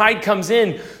as the tide comes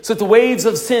in, so that the waves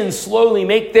of sin slowly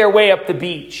make their way up the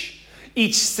beach.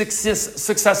 Each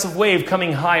successive wave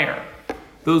coming higher.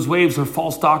 Those waves are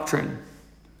false doctrine,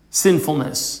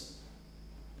 sinfulness,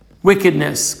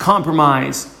 wickedness,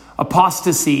 compromise,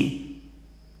 apostasy,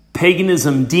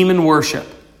 paganism, demon worship.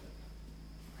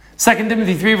 2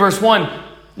 Timothy 3 verse 1,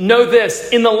 know this,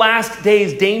 in the last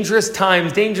days, dangerous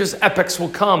times, dangerous epochs will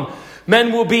come.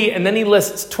 Men will be, and then he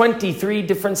lists 23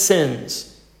 different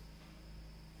sins.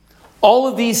 All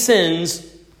of these sins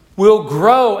will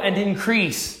grow and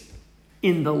increase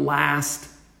in the last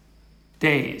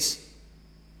days.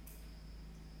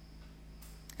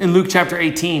 In Luke chapter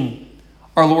 18,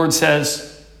 our Lord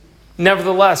says,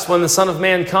 nevertheless, when the Son of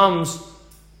Man comes,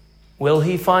 will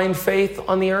he find faith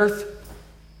on the earth?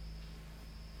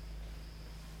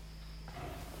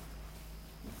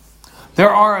 There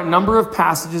are a number of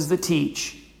passages that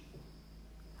teach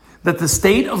that the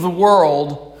state of the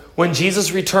world when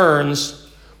Jesus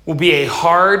returns will be a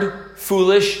hard,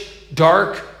 foolish,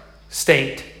 dark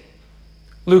state.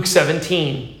 Luke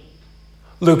 17,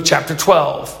 Luke chapter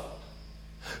 12,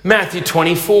 Matthew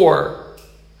 24,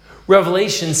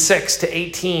 Revelation 6 to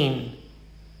 18.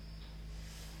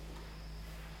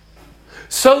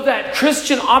 So that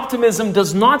Christian optimism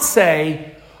does not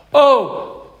say, oh,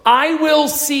 I will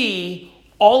see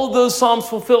all of those Psalms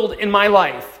fulfilled in my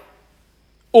life.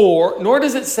 Nor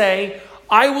does it say,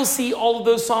 I will see all of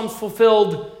those Psalms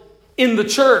fulfilled in the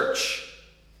church.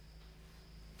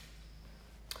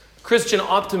 Christian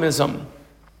optimism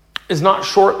is not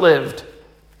short-lived.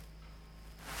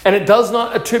 And it does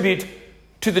not attribute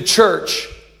to the church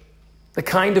the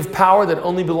kind of power that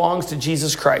only belongs to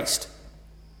Jesus Christ.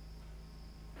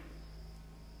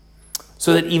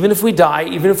 So that even if we die,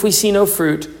 even if we see no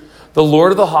fruit, the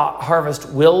Lord of the harvest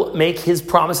will make his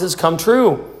promises come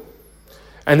true.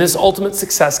 And this ultimate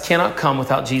success cannot come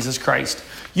without Jesus Christ.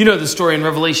 You know the story in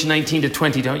Revelation 19 to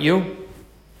 20, don't you?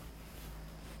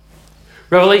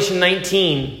 Revelation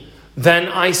 19, then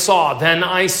I saw, then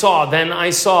I saw, then I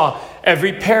saw.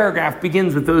 Every paragraph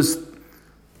begins with those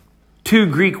two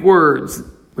Greek words,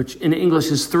 which in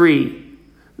English is three.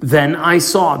 Then I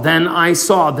saw, then I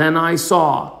saw, then I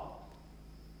saw.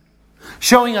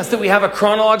 Showing us that we have a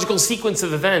chronological sequence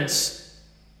of events.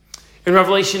 In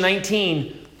Revelation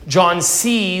 19, John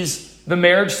sees the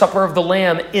marriage supper of the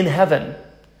Lamb in heaven.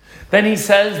 Then he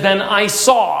says, then I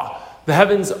saw the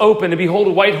heavens open, and behold,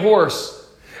 a white horse.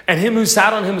 And him who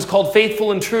sat on him was called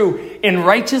Faithful and True. In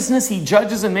righteousness he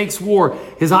judges and makes war.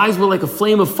 His eyes were like a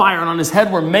flame of fire, and on his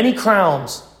head were many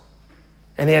crowns.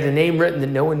 And he had a name written that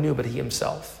no one knew but he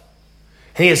himself.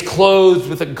 And he is clothed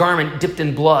with a garment dipped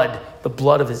in blood, the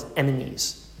blood of his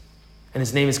enemies. And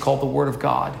his name is called the Word of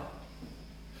God.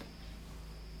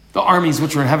 The armies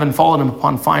which were in heaven followed him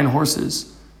upon fine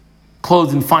horses,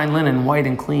 clothed in fine linen, white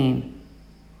and clean.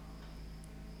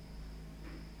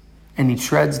 And he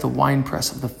treads the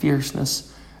winepress of the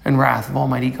fierceness and wrath of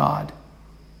Almighty God.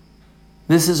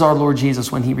 This is our Lord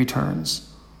Jesus when he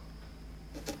returns.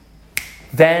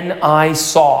 Then I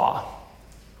saw,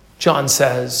 John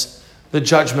says, the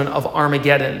judgment of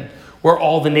Armageddon, where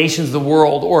all the nations of the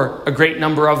world, or a great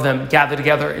number of them, gather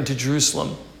together into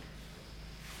Jerusalem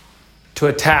to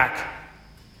attack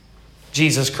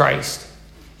Jesus Christ.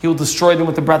 He will destroy them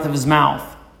with the breath of his mouth.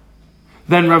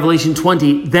 Then Revelation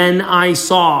 20, then I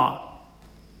saw.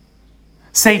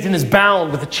 Satan is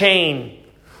bound with a chain,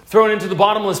 thrown into the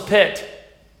bottomless pit.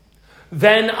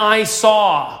 Then I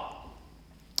saw.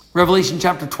 Revelation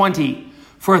chapter 20.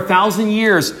 For 1,000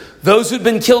 years, those who had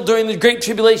been killed during the Great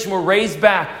Tribulation were raised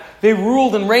back. They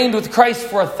ruled and reigned with Christ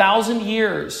for 1,000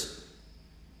 years.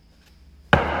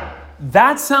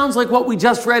 That sounds like what we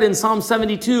just read in Psalm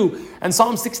 72 and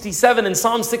Psalm 67 and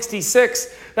Psalm 66.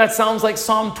 That sounds like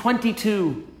Psalm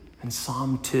 22 and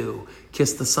Psalm 2.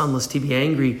 Kiss the Son, lest he be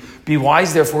angry. Be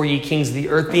wise, therefore, ye kings of the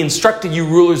earth. Be instructed, you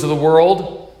rulers of the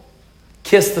world.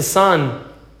 Kiss the Son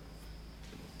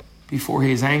before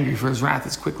he is angry, for his wrath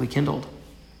is quickly kindled.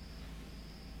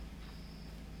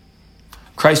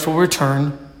 Christ will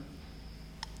return.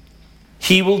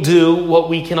 He will do what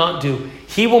we cannot do.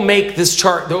 He will make this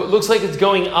chart, though it looks like it's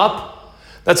going up,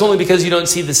 that's only because you don't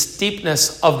see the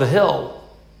steepness of the hill.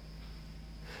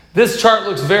 This chart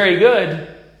looks very good,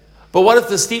 but what if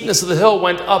the steepness of the hill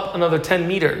went up another 10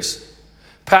 meters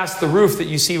past the roof that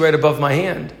you see right above my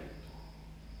hand?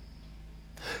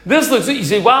 This looks, you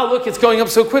say, wow, look, it's going up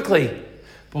so quickly.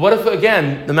 But what if,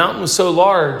 again, the mountain was so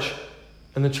large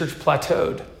and the church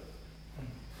plateaued?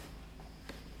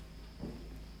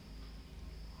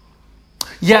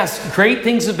 Yes, great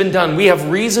things have been done. We have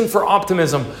reason for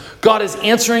optimism. God is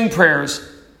answering prayers.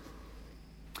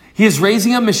 He is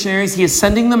raising up missionaries. He is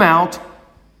sending them out.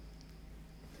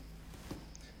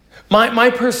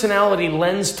 My personality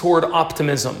lends toward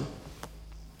optimism,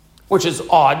 which is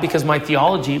odd because my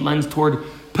theology lends toward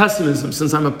pessimism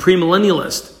since I'm a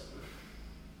premillennialist.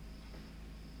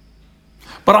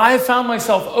 But I have found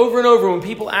myself over and over when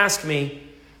people ask me,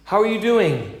 how are you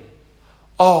doing?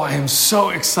 Oh, I am so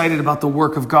excited about the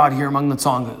work of God here among the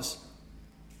Tsongas.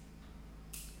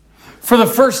 For the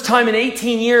first time in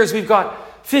 18 years, we've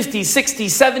got 50, 60,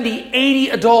 70, 80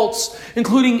 adults,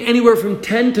 including anywhere from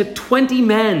 10 to 20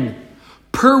 men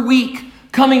per week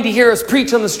coming to hear us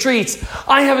preach on the streets.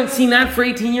 I haven't seen that for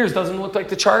 18 years. Doesn't it look like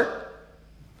the chart?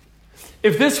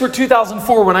 If this were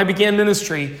 2004 when I began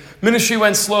ministry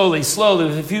went slowly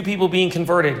with a few people being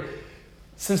converted.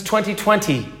 Since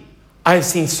 2020, I have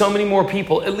seen so many more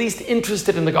people at least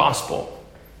interested in the gospel.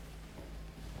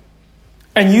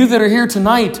 And you that are here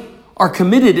tonight are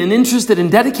committed and interested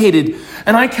and dedicated.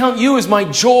 And I count you as my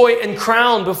joy and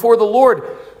crown before the Lord.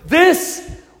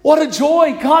 What a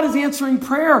joy. God is answering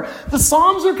prayer. The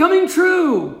Psalms are coming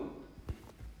true.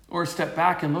 Or step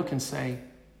back and look and say,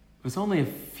 it was only a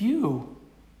few.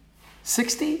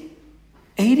 60?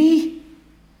 80?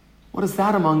 What is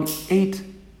that among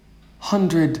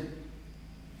 800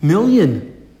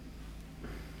 million?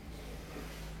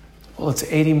 Well, it's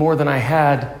 80 more than I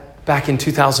had back in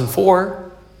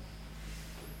 2004.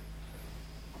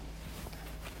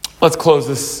 Let's close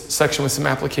this section with some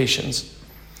applications.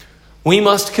 We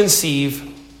must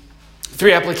conceive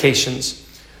 3 applications.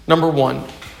 Number 1,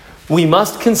 we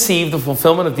must conceive the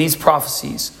fulfillment of these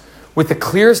prophecies with the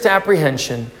clearest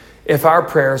apprehension if our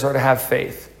prayers are to have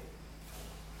faith.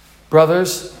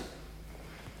 Brothers,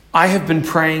 I have been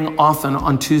praying often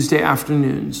on Tuesday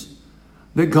afternoons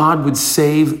that God would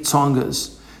save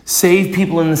Tsongas, save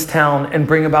people in this town, and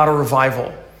bring about a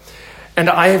revival. And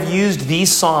I have used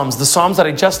these Psalms, the Psalms that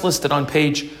I just listed on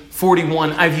page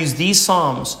 41. I've used these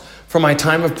Psalms for my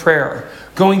time of prayer,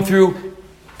 going through,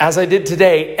 as I did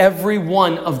today, every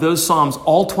one of those Psalms,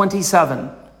 all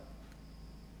 27,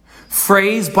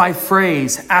 phrase by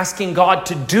phrase, asking God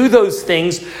to do those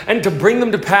things and to bring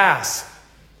them to pass.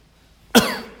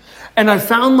 And I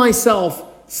found myself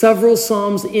several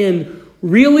Psalms in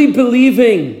really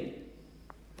believing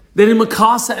that in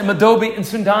Makasa and Madobe and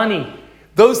Sundani,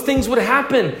 those things would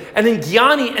happen. And in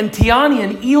Gyani and Tiani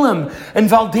and Elam and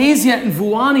Valdesia and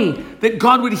Vuani, that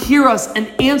God would hear us and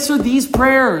answer these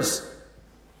prayers.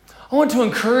 I want to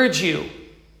encourage you.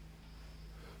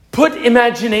 Put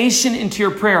imagination into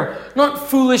your prayer. Not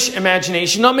foolish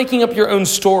imagination, not making up your own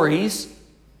stories,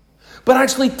 but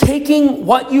actually taking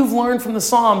what you've learned from the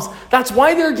Psalms. That's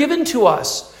why they're given to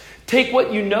us. Take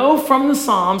what you know from the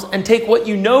Psalms and take what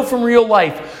you know from real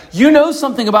life. You know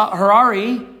something about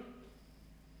Harari.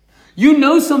 You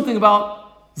know something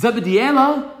about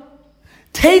Zebediela.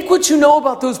 Take what you know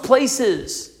about those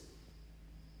places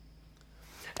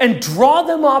and draw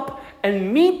them up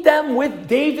and meet them with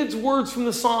David's words from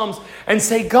the Psalms and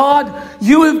say, God,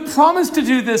 you have promised to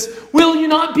do this. Will you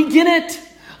not begin it?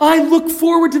 I look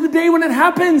forward to the day when it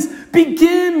happens.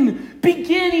 Begin,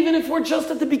 even if we're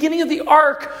just at the beginning of the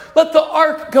ark. Let the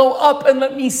ark go up and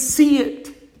let me see it.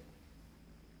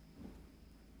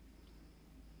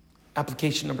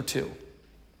 Application number 2.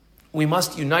 We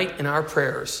must unite in our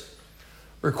prayers.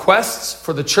 Requests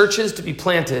for the churches to be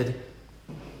planted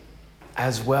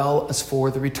as well as for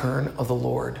the return of the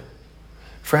Lord.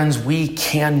 Friends, we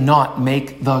cannot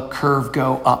make the curve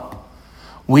go up.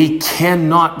 We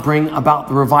cannot bring about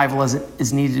the revival as it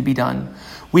is needed to be done.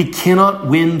 We cannot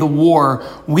win the war.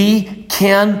 We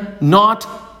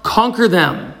cannot conquer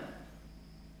them.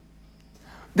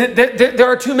 There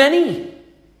are too many.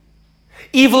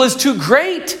 Evil is too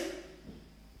great.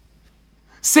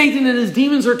 Satan and his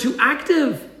demons are too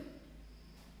active.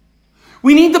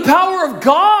 We need the power of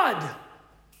God.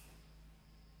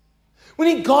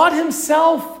 We need God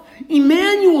himself,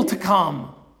 Emmanuel, to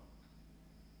come.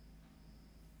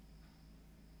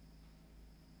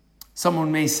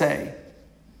 Someone may say,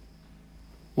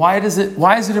 why is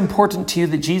it important to you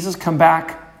that Jesus come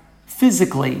back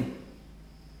physically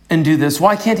and do this?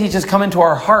 Why can't he just come into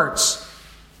our hearts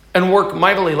and work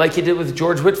mightily like he did with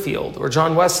George Whitefield or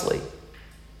John Wesley,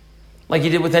 like he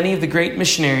did with any of the great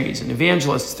missionaries and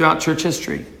evangelists throughout church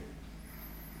history?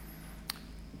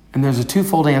 And there's a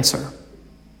twofold answer.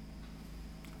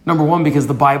 Number one, because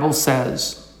the Bible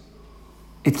says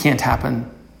it can't happen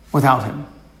without him.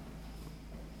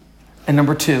 And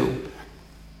number two,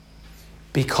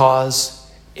 because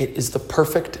it is the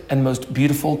perfect and most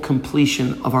beautiful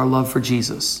completion of our love for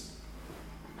Jesus.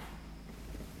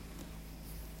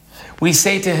 We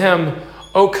say to him,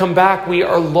 "Oh, come back. We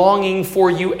are longing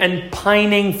for you and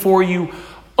pining for you.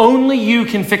 Only you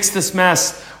can fix this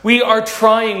mess. We are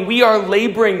trying. We are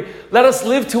laboring. Let us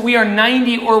live till we are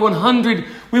 90 or 100.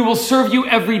 We will serve you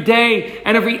every day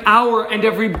and every hour and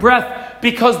every breath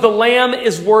because the Lamb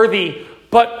is worthy."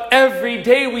 But every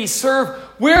day we serve,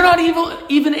 we're not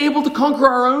even able to conquer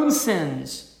our own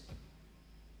sins.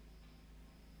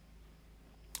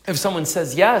 If someone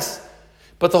says yes,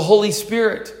 but the Holy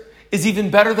Spirit is even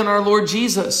better than our Lord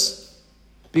Jesus,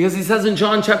 because he says in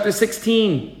John chapter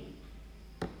 16,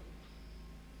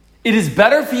 "It is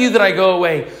better for you that I go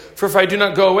away, for if I do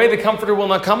not go away, the Comforter will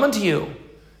not come unto you."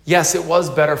 Yes, it was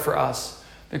better for us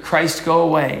that Christ go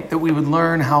away, that we would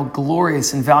learn how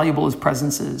glorious and valuable his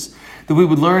presence is, that we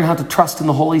would learn how to trust in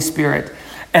the Holy Spirit.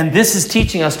 And this is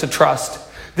teaching us to trust.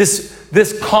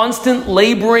 This constant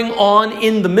laboring on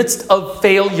in the midst of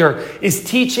failure is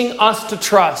teaching us to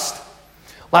trust.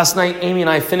 Last night, Amy and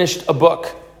I finished a book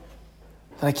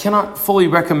that I cannot fully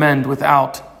recommend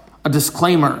without a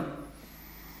disclaimer.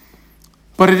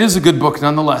 But it is a good book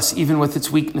nonetheless, even with its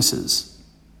weaknesses.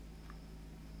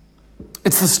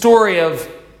 It's the story of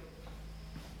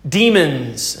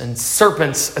demons and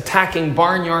serpents attacking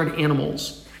barnyard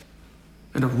animals.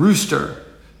 And a rooster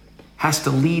has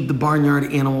to lead the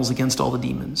barnyard animals against all the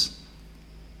demons.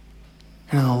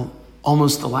 And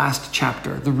almost the last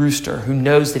chapter, the rooster, who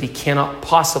knows that he cannot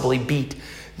possibly beat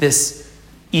this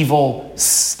evil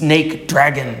snake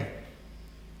dragon.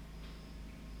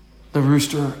 The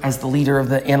rooster, as the leader of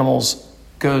the animals,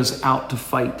 goes out to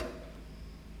fight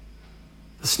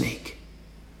the snake.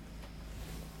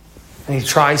 And he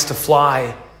tries to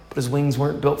fly, but his wings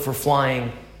weren't built for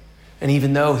flying. And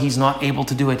even though he's not able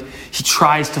to do it, he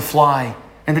tries to fly.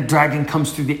 And the dragon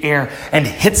comes through the air and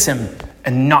hits him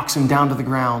and knocks him down to the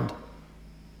ground.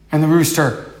 And the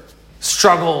rooster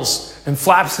struggles and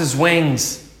flaps his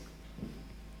wings.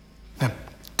 The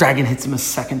dragon hits him a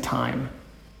second time.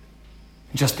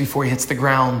 Just before he hits the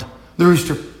ground, the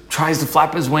rooster tries to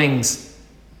flap his wings.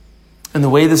 And the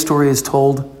way the story is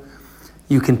told,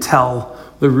 you can tell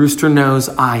the rooster knows,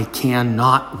 I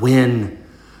cannot win,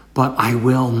 but I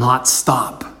will not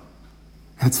stop.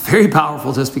 And it's very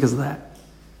powerful just because of that.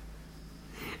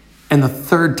 And the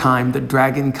third time, the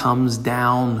dragon comes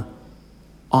down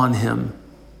on him.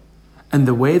 And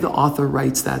the way the author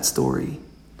writes that story,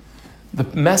 the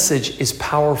message is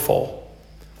powerful.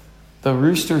 The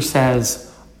rooster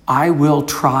says, I will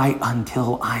try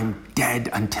until I'm dead,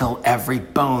 until every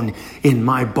bone in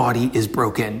my body is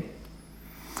broken.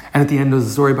 And at the end of the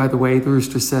story, by the way, the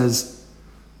rooster says,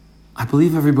 I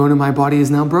believe every bone in my body is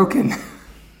now broken.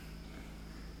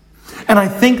 And I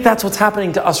think that's what's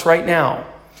happening to us right now.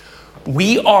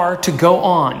 We are to go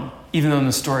on, even though in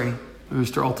the story, the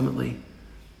rooster ultimately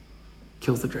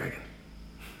kills the dragon.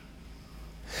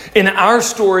 In our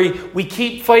story, we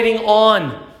keep fighting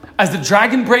on as the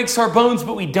dragon breaks our bones,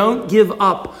 but we don't give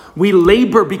up. We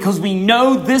labor because we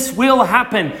know this will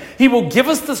happen. He will give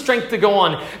us the strength to go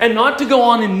on, and not to go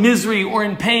on in misery or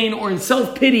in pain or in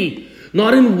self-pity,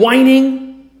 not in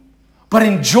whining, but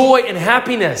in joy and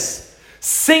happiness.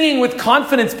 Singing with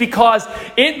confidence, because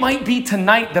it might be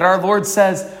tonight that our Lord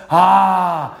says,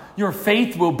 your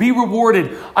faith will be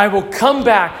rewarded. I will come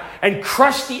back and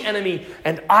crush the enemy,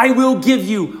 and I will give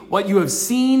you what you have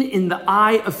seen in the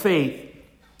eye of faith.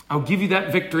 I'll give you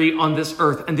that victory on this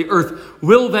earth, and the earth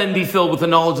will then be filled with the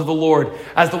knowledge of the Lord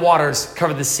as the waters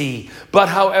cover the sea. But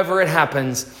however it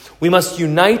happens, we must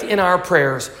unite in our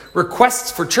prayers, requests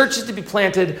for churches to be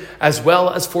planted, as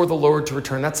well as for the Lord to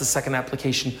return. That's the second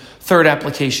application. Third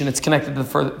application, it's connected to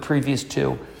the previous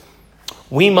two.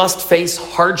 We must face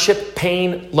hardship,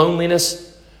 pain,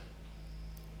 loneliness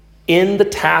in the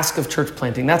task of church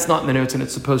planting. That's not in the notes, and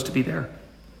it's supposed to be there.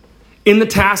 In the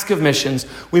task of missions,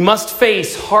 we must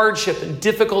face hardship and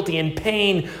difficulty and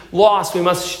pain, loss. We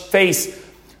must face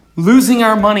losing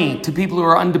our money to people who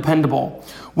are undependable.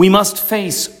 We must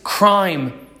face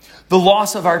crime, the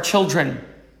loss of our children,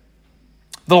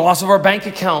 the loss of our bank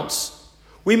accounts.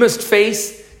 We must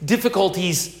face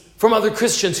difficulties from other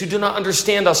Christians who do not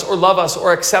understand us or love us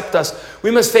or accept us.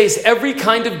 We must face every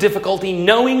kind of difficulty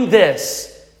knowing this,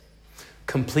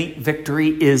 Complete victory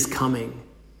is coming.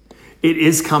 It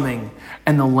is coming.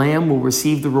 And the Lamb will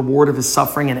receive the reward of his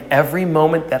suffering. And every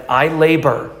moment that I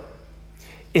labor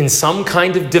in some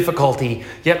kind of difficulty,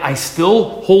 yet I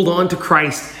still hold on to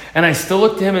Christ, and I still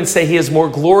look to him and say he is more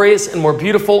glorious and more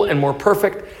beautiful and more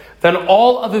perfect than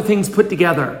all other things put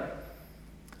together,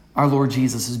 our Lord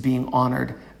Jesus is being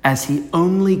honored as he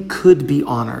only could be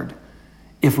honored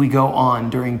if we go on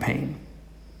during pain.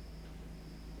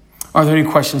 Are there any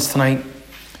questions tonight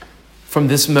from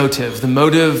this motive, the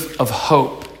motive of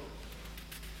hope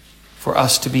for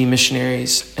us to be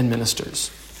missionaries and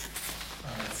ministers?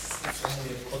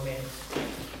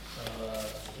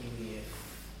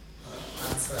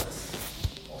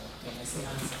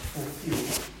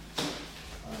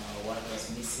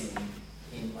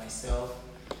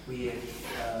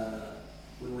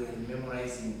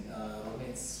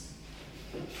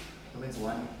 Romans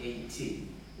 1:18,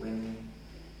 when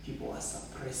people are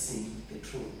suppressing the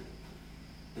truth,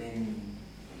 then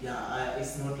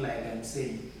it's not like I'm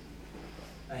saying,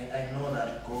 I know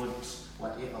that God,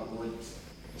 whatever God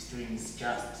is doing is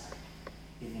just,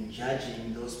 even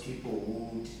judging those people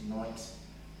who did not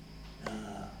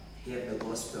hear the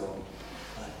gospel,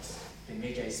 but the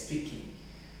Major is speaking.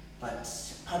 But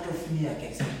part of me, I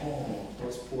can say,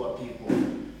 those poor people,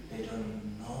 they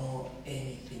don't know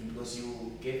anything, because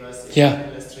you gave us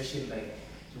an illustration, like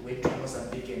you went to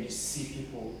Mozambique and you see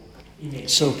people in a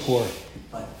so church, poor.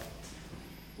 but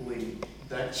when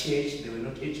that church, they were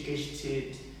not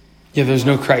educated. Yeah, there's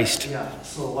no Christ. Yeah,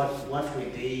 so what were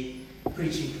they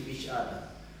preaching to each other?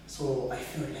 So I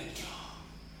felt like,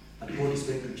 but God is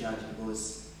going to judge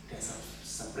because they're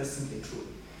suppressing the truth.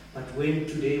 But when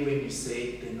you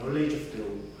say the knowledge of the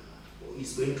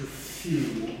is going to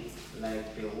fill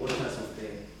like the waters of the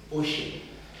ocean,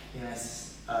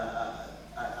 yes,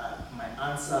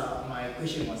 my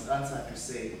question was answered to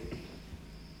say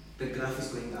the graph is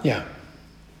going up. Yeah.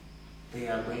 They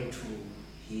are going to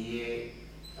hear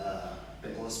the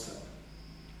gospel.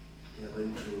 They are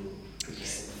going to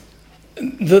listen.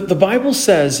 The Bible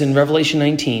says in Revelation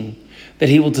 19 that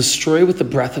he will destroy with the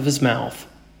breath of his mouth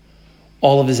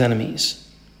all of his enemies.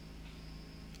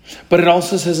 But it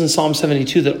also says in Psalm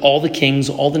 72 that all the kings,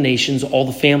 all the nations, all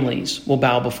the families will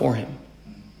bow before him.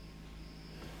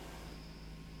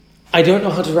 I don't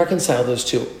know how to reconcile those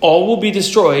two. All will be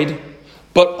destroyed,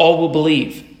 but all will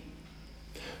believe.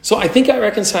 So I think I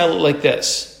reconcile it like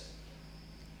this.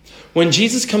 When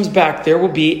Jesus comes back, there will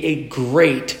be a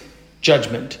great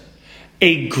judgment,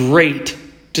 a great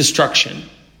destruction.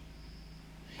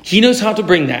 He knows how to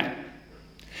bring that.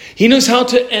 He knows how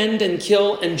to end and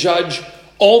kill and judge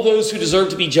all those who deserve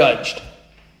to be judged.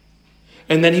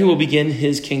 And then he will begin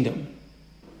his kingdom.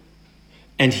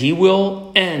 And he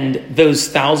will end those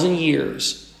 1,000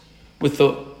 years with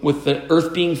the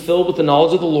earth being filled with the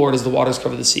knowledge of the Lord as the waters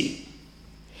cover the sea.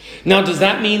 Now, does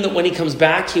that mean that when he comes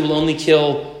back, he will only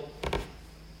kill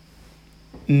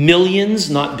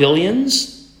millions, not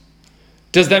billions?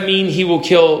 Does that mean he will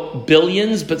kill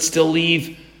billions but still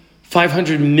leave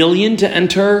 500 million to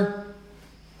enter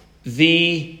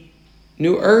the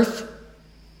new earth?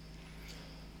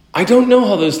 I don't know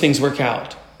how those things work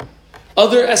out.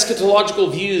 Other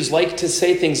eschatological views like to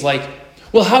say things like,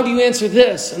 well, how do you answer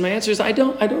this? And my answer is, I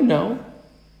don't know.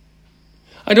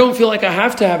 I don't feel like I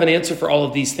have to have an answer for all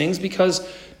of these things, because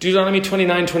Deuteronomy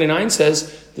 29:29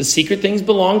 says, the secret things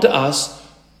belong to us.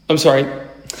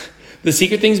 The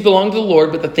secret things belong to the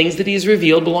Lord, but the things that he has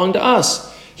revealed belong to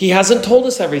us. He hasn't told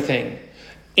us everything.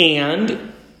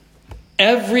 And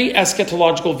every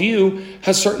eschatological view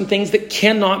has certain things that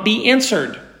cannot be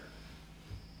answered.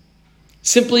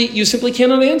 You simply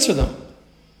cannot answer them.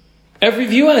 Every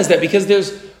view has that, because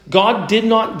God did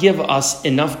not give us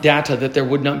enough data that there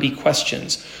would not be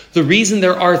questions. The reason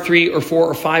there are 3 or 4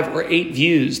 or 5 or 8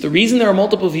 views, the reason there are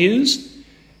multiple views,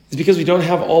 is because we don't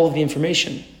have all of the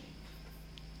information.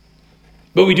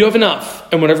 But we do have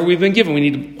enough, and whatever we've been given, we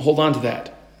need to hold on to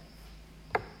that.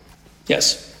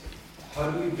 Yes?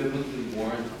 How do we biblically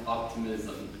warrant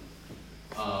optimism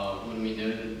when we know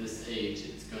that this age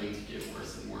it's going to get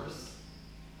worse and worse?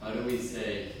 How do we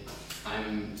say,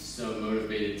 I'm so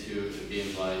motivated to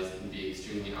evangelize and be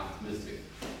extremely optimistic,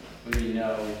 when we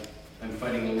know I'm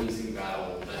fighting a losing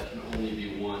battle that can only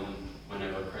be won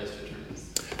whenever Christ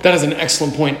returns? That is an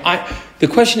excellent point. The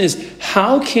question is,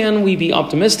 how can we be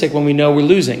optimistic when we know we're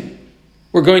losing?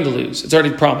 We're going to lose. It's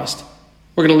already promised.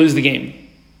 We're going to lose the game.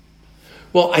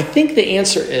 Well, I think the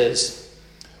answer is,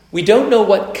 we don't know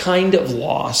what kind of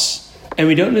loss, and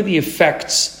we don't know the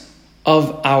effects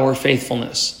of our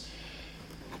faithfulness.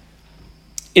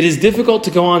 It is difficult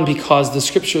to go on because the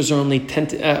scriptures only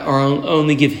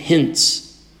give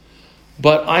hints.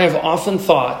 But I have often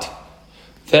thought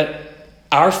that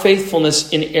our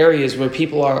faithfulness in areas where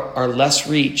people are less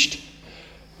reached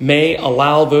may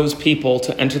allow those people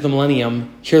to enter the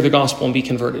millennium, hear the gospel, and be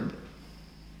converted.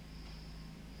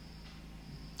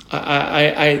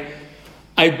 I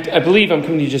believe, I'm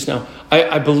coming to you just now,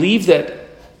 I believe that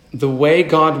the way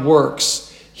God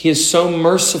works, he is so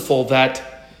merciful that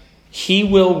he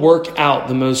will work out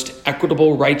the most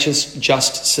equitable, righteous,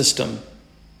 just system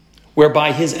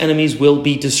whereby his enemies will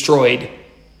be destroyed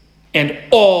and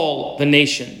all the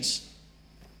nations.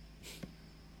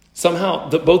 Somehow,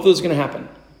 both of those are going to happen.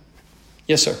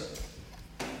 Yes, sir.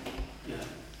 Yeah,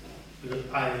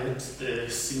 I had a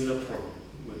similar problem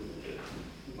with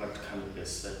what Caleb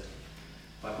said.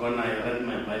 But when I read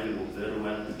my Bible very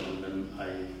well, and then I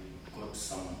got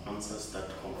some answers that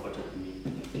comforted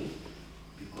me.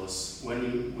 Because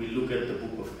when we look at the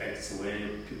book of Acts, where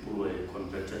people were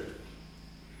converted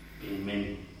in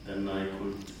many, then I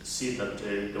could see that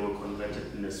they were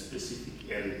converted in a specific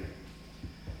area.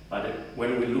 But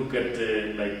when we look at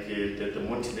the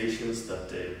motivations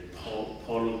that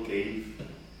Paul gave,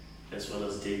 as well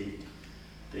as David,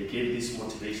 they gave this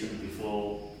motivation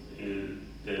before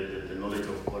the knowledge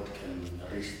of God can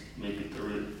reach maybe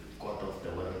through God of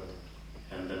the world.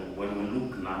 And then when we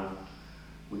look now,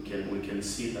 we can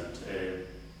see that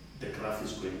the graph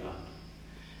is going up.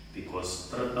 Because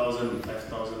 3,000,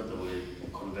 5,000, they were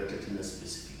converted in a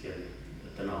specific area.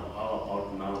 Then how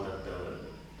about now that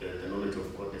the knowledge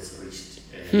of God has reached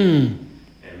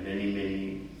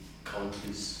many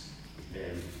countries,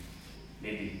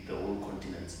 maybe the whole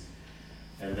continent.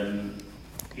 And then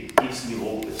it gives me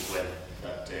hope as well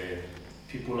that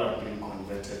people are being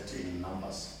converted in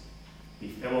numbers.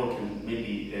 If everyone can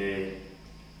maybe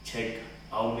check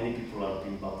how many people are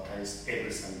being baptized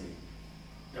every Sunday,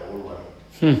 the whole world,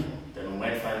 then we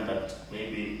might find that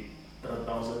maybe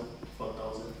 3,000,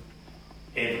 4,000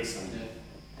 every Sunday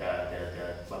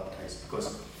they're baptized.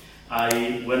 Because I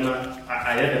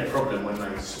had a problem when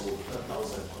I saw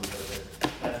 3,000 converted,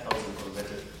 5,000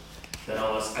 converted. Then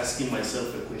I was asking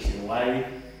myself a question: why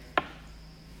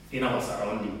in our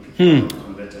surrounding people are not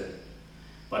converted?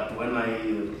 But when I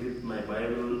read my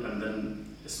Bible, and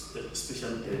then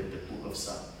especially the book of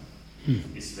Psalm,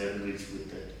 it's very rich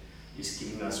with that. It's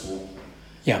giving us hope.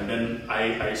 Yeah. And then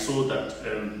I saw that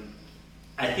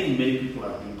I think many people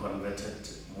have been converted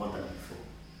more than before,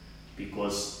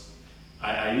 because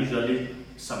I usually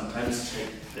sometimes check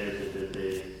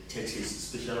the churches,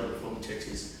 especially Reformed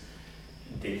churches,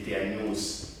 their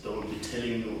news. They will be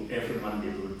telling you every Monday.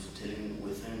 They will be telling you,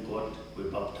 we thank God we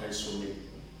baptize so many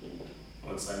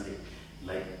on Sunday.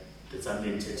 Like the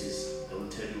Zambian churches, they will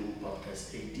tell you we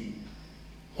baptized 18.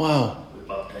 Wow. We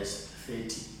baptized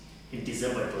 30. In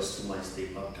December it was too much, they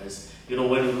baptized. You know,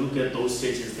 when you look at those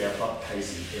churches, they are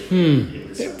baptizing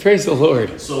every Sunday. Praise the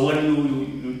Lord. So when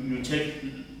you check,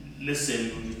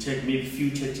 listen, you check maybe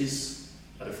few churches,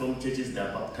 Reformed churches, they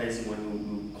are baptizing. When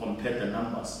you compare the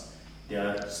numbers, they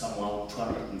are somehow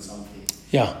 200 and something.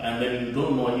 Yeah. And then you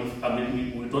don't know if,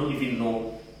 we don't even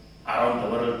know around the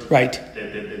world, Right.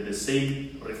 the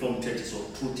same Reformed churches or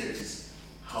true churches,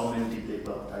 how many did they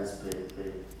baptize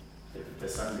per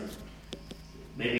Sunday?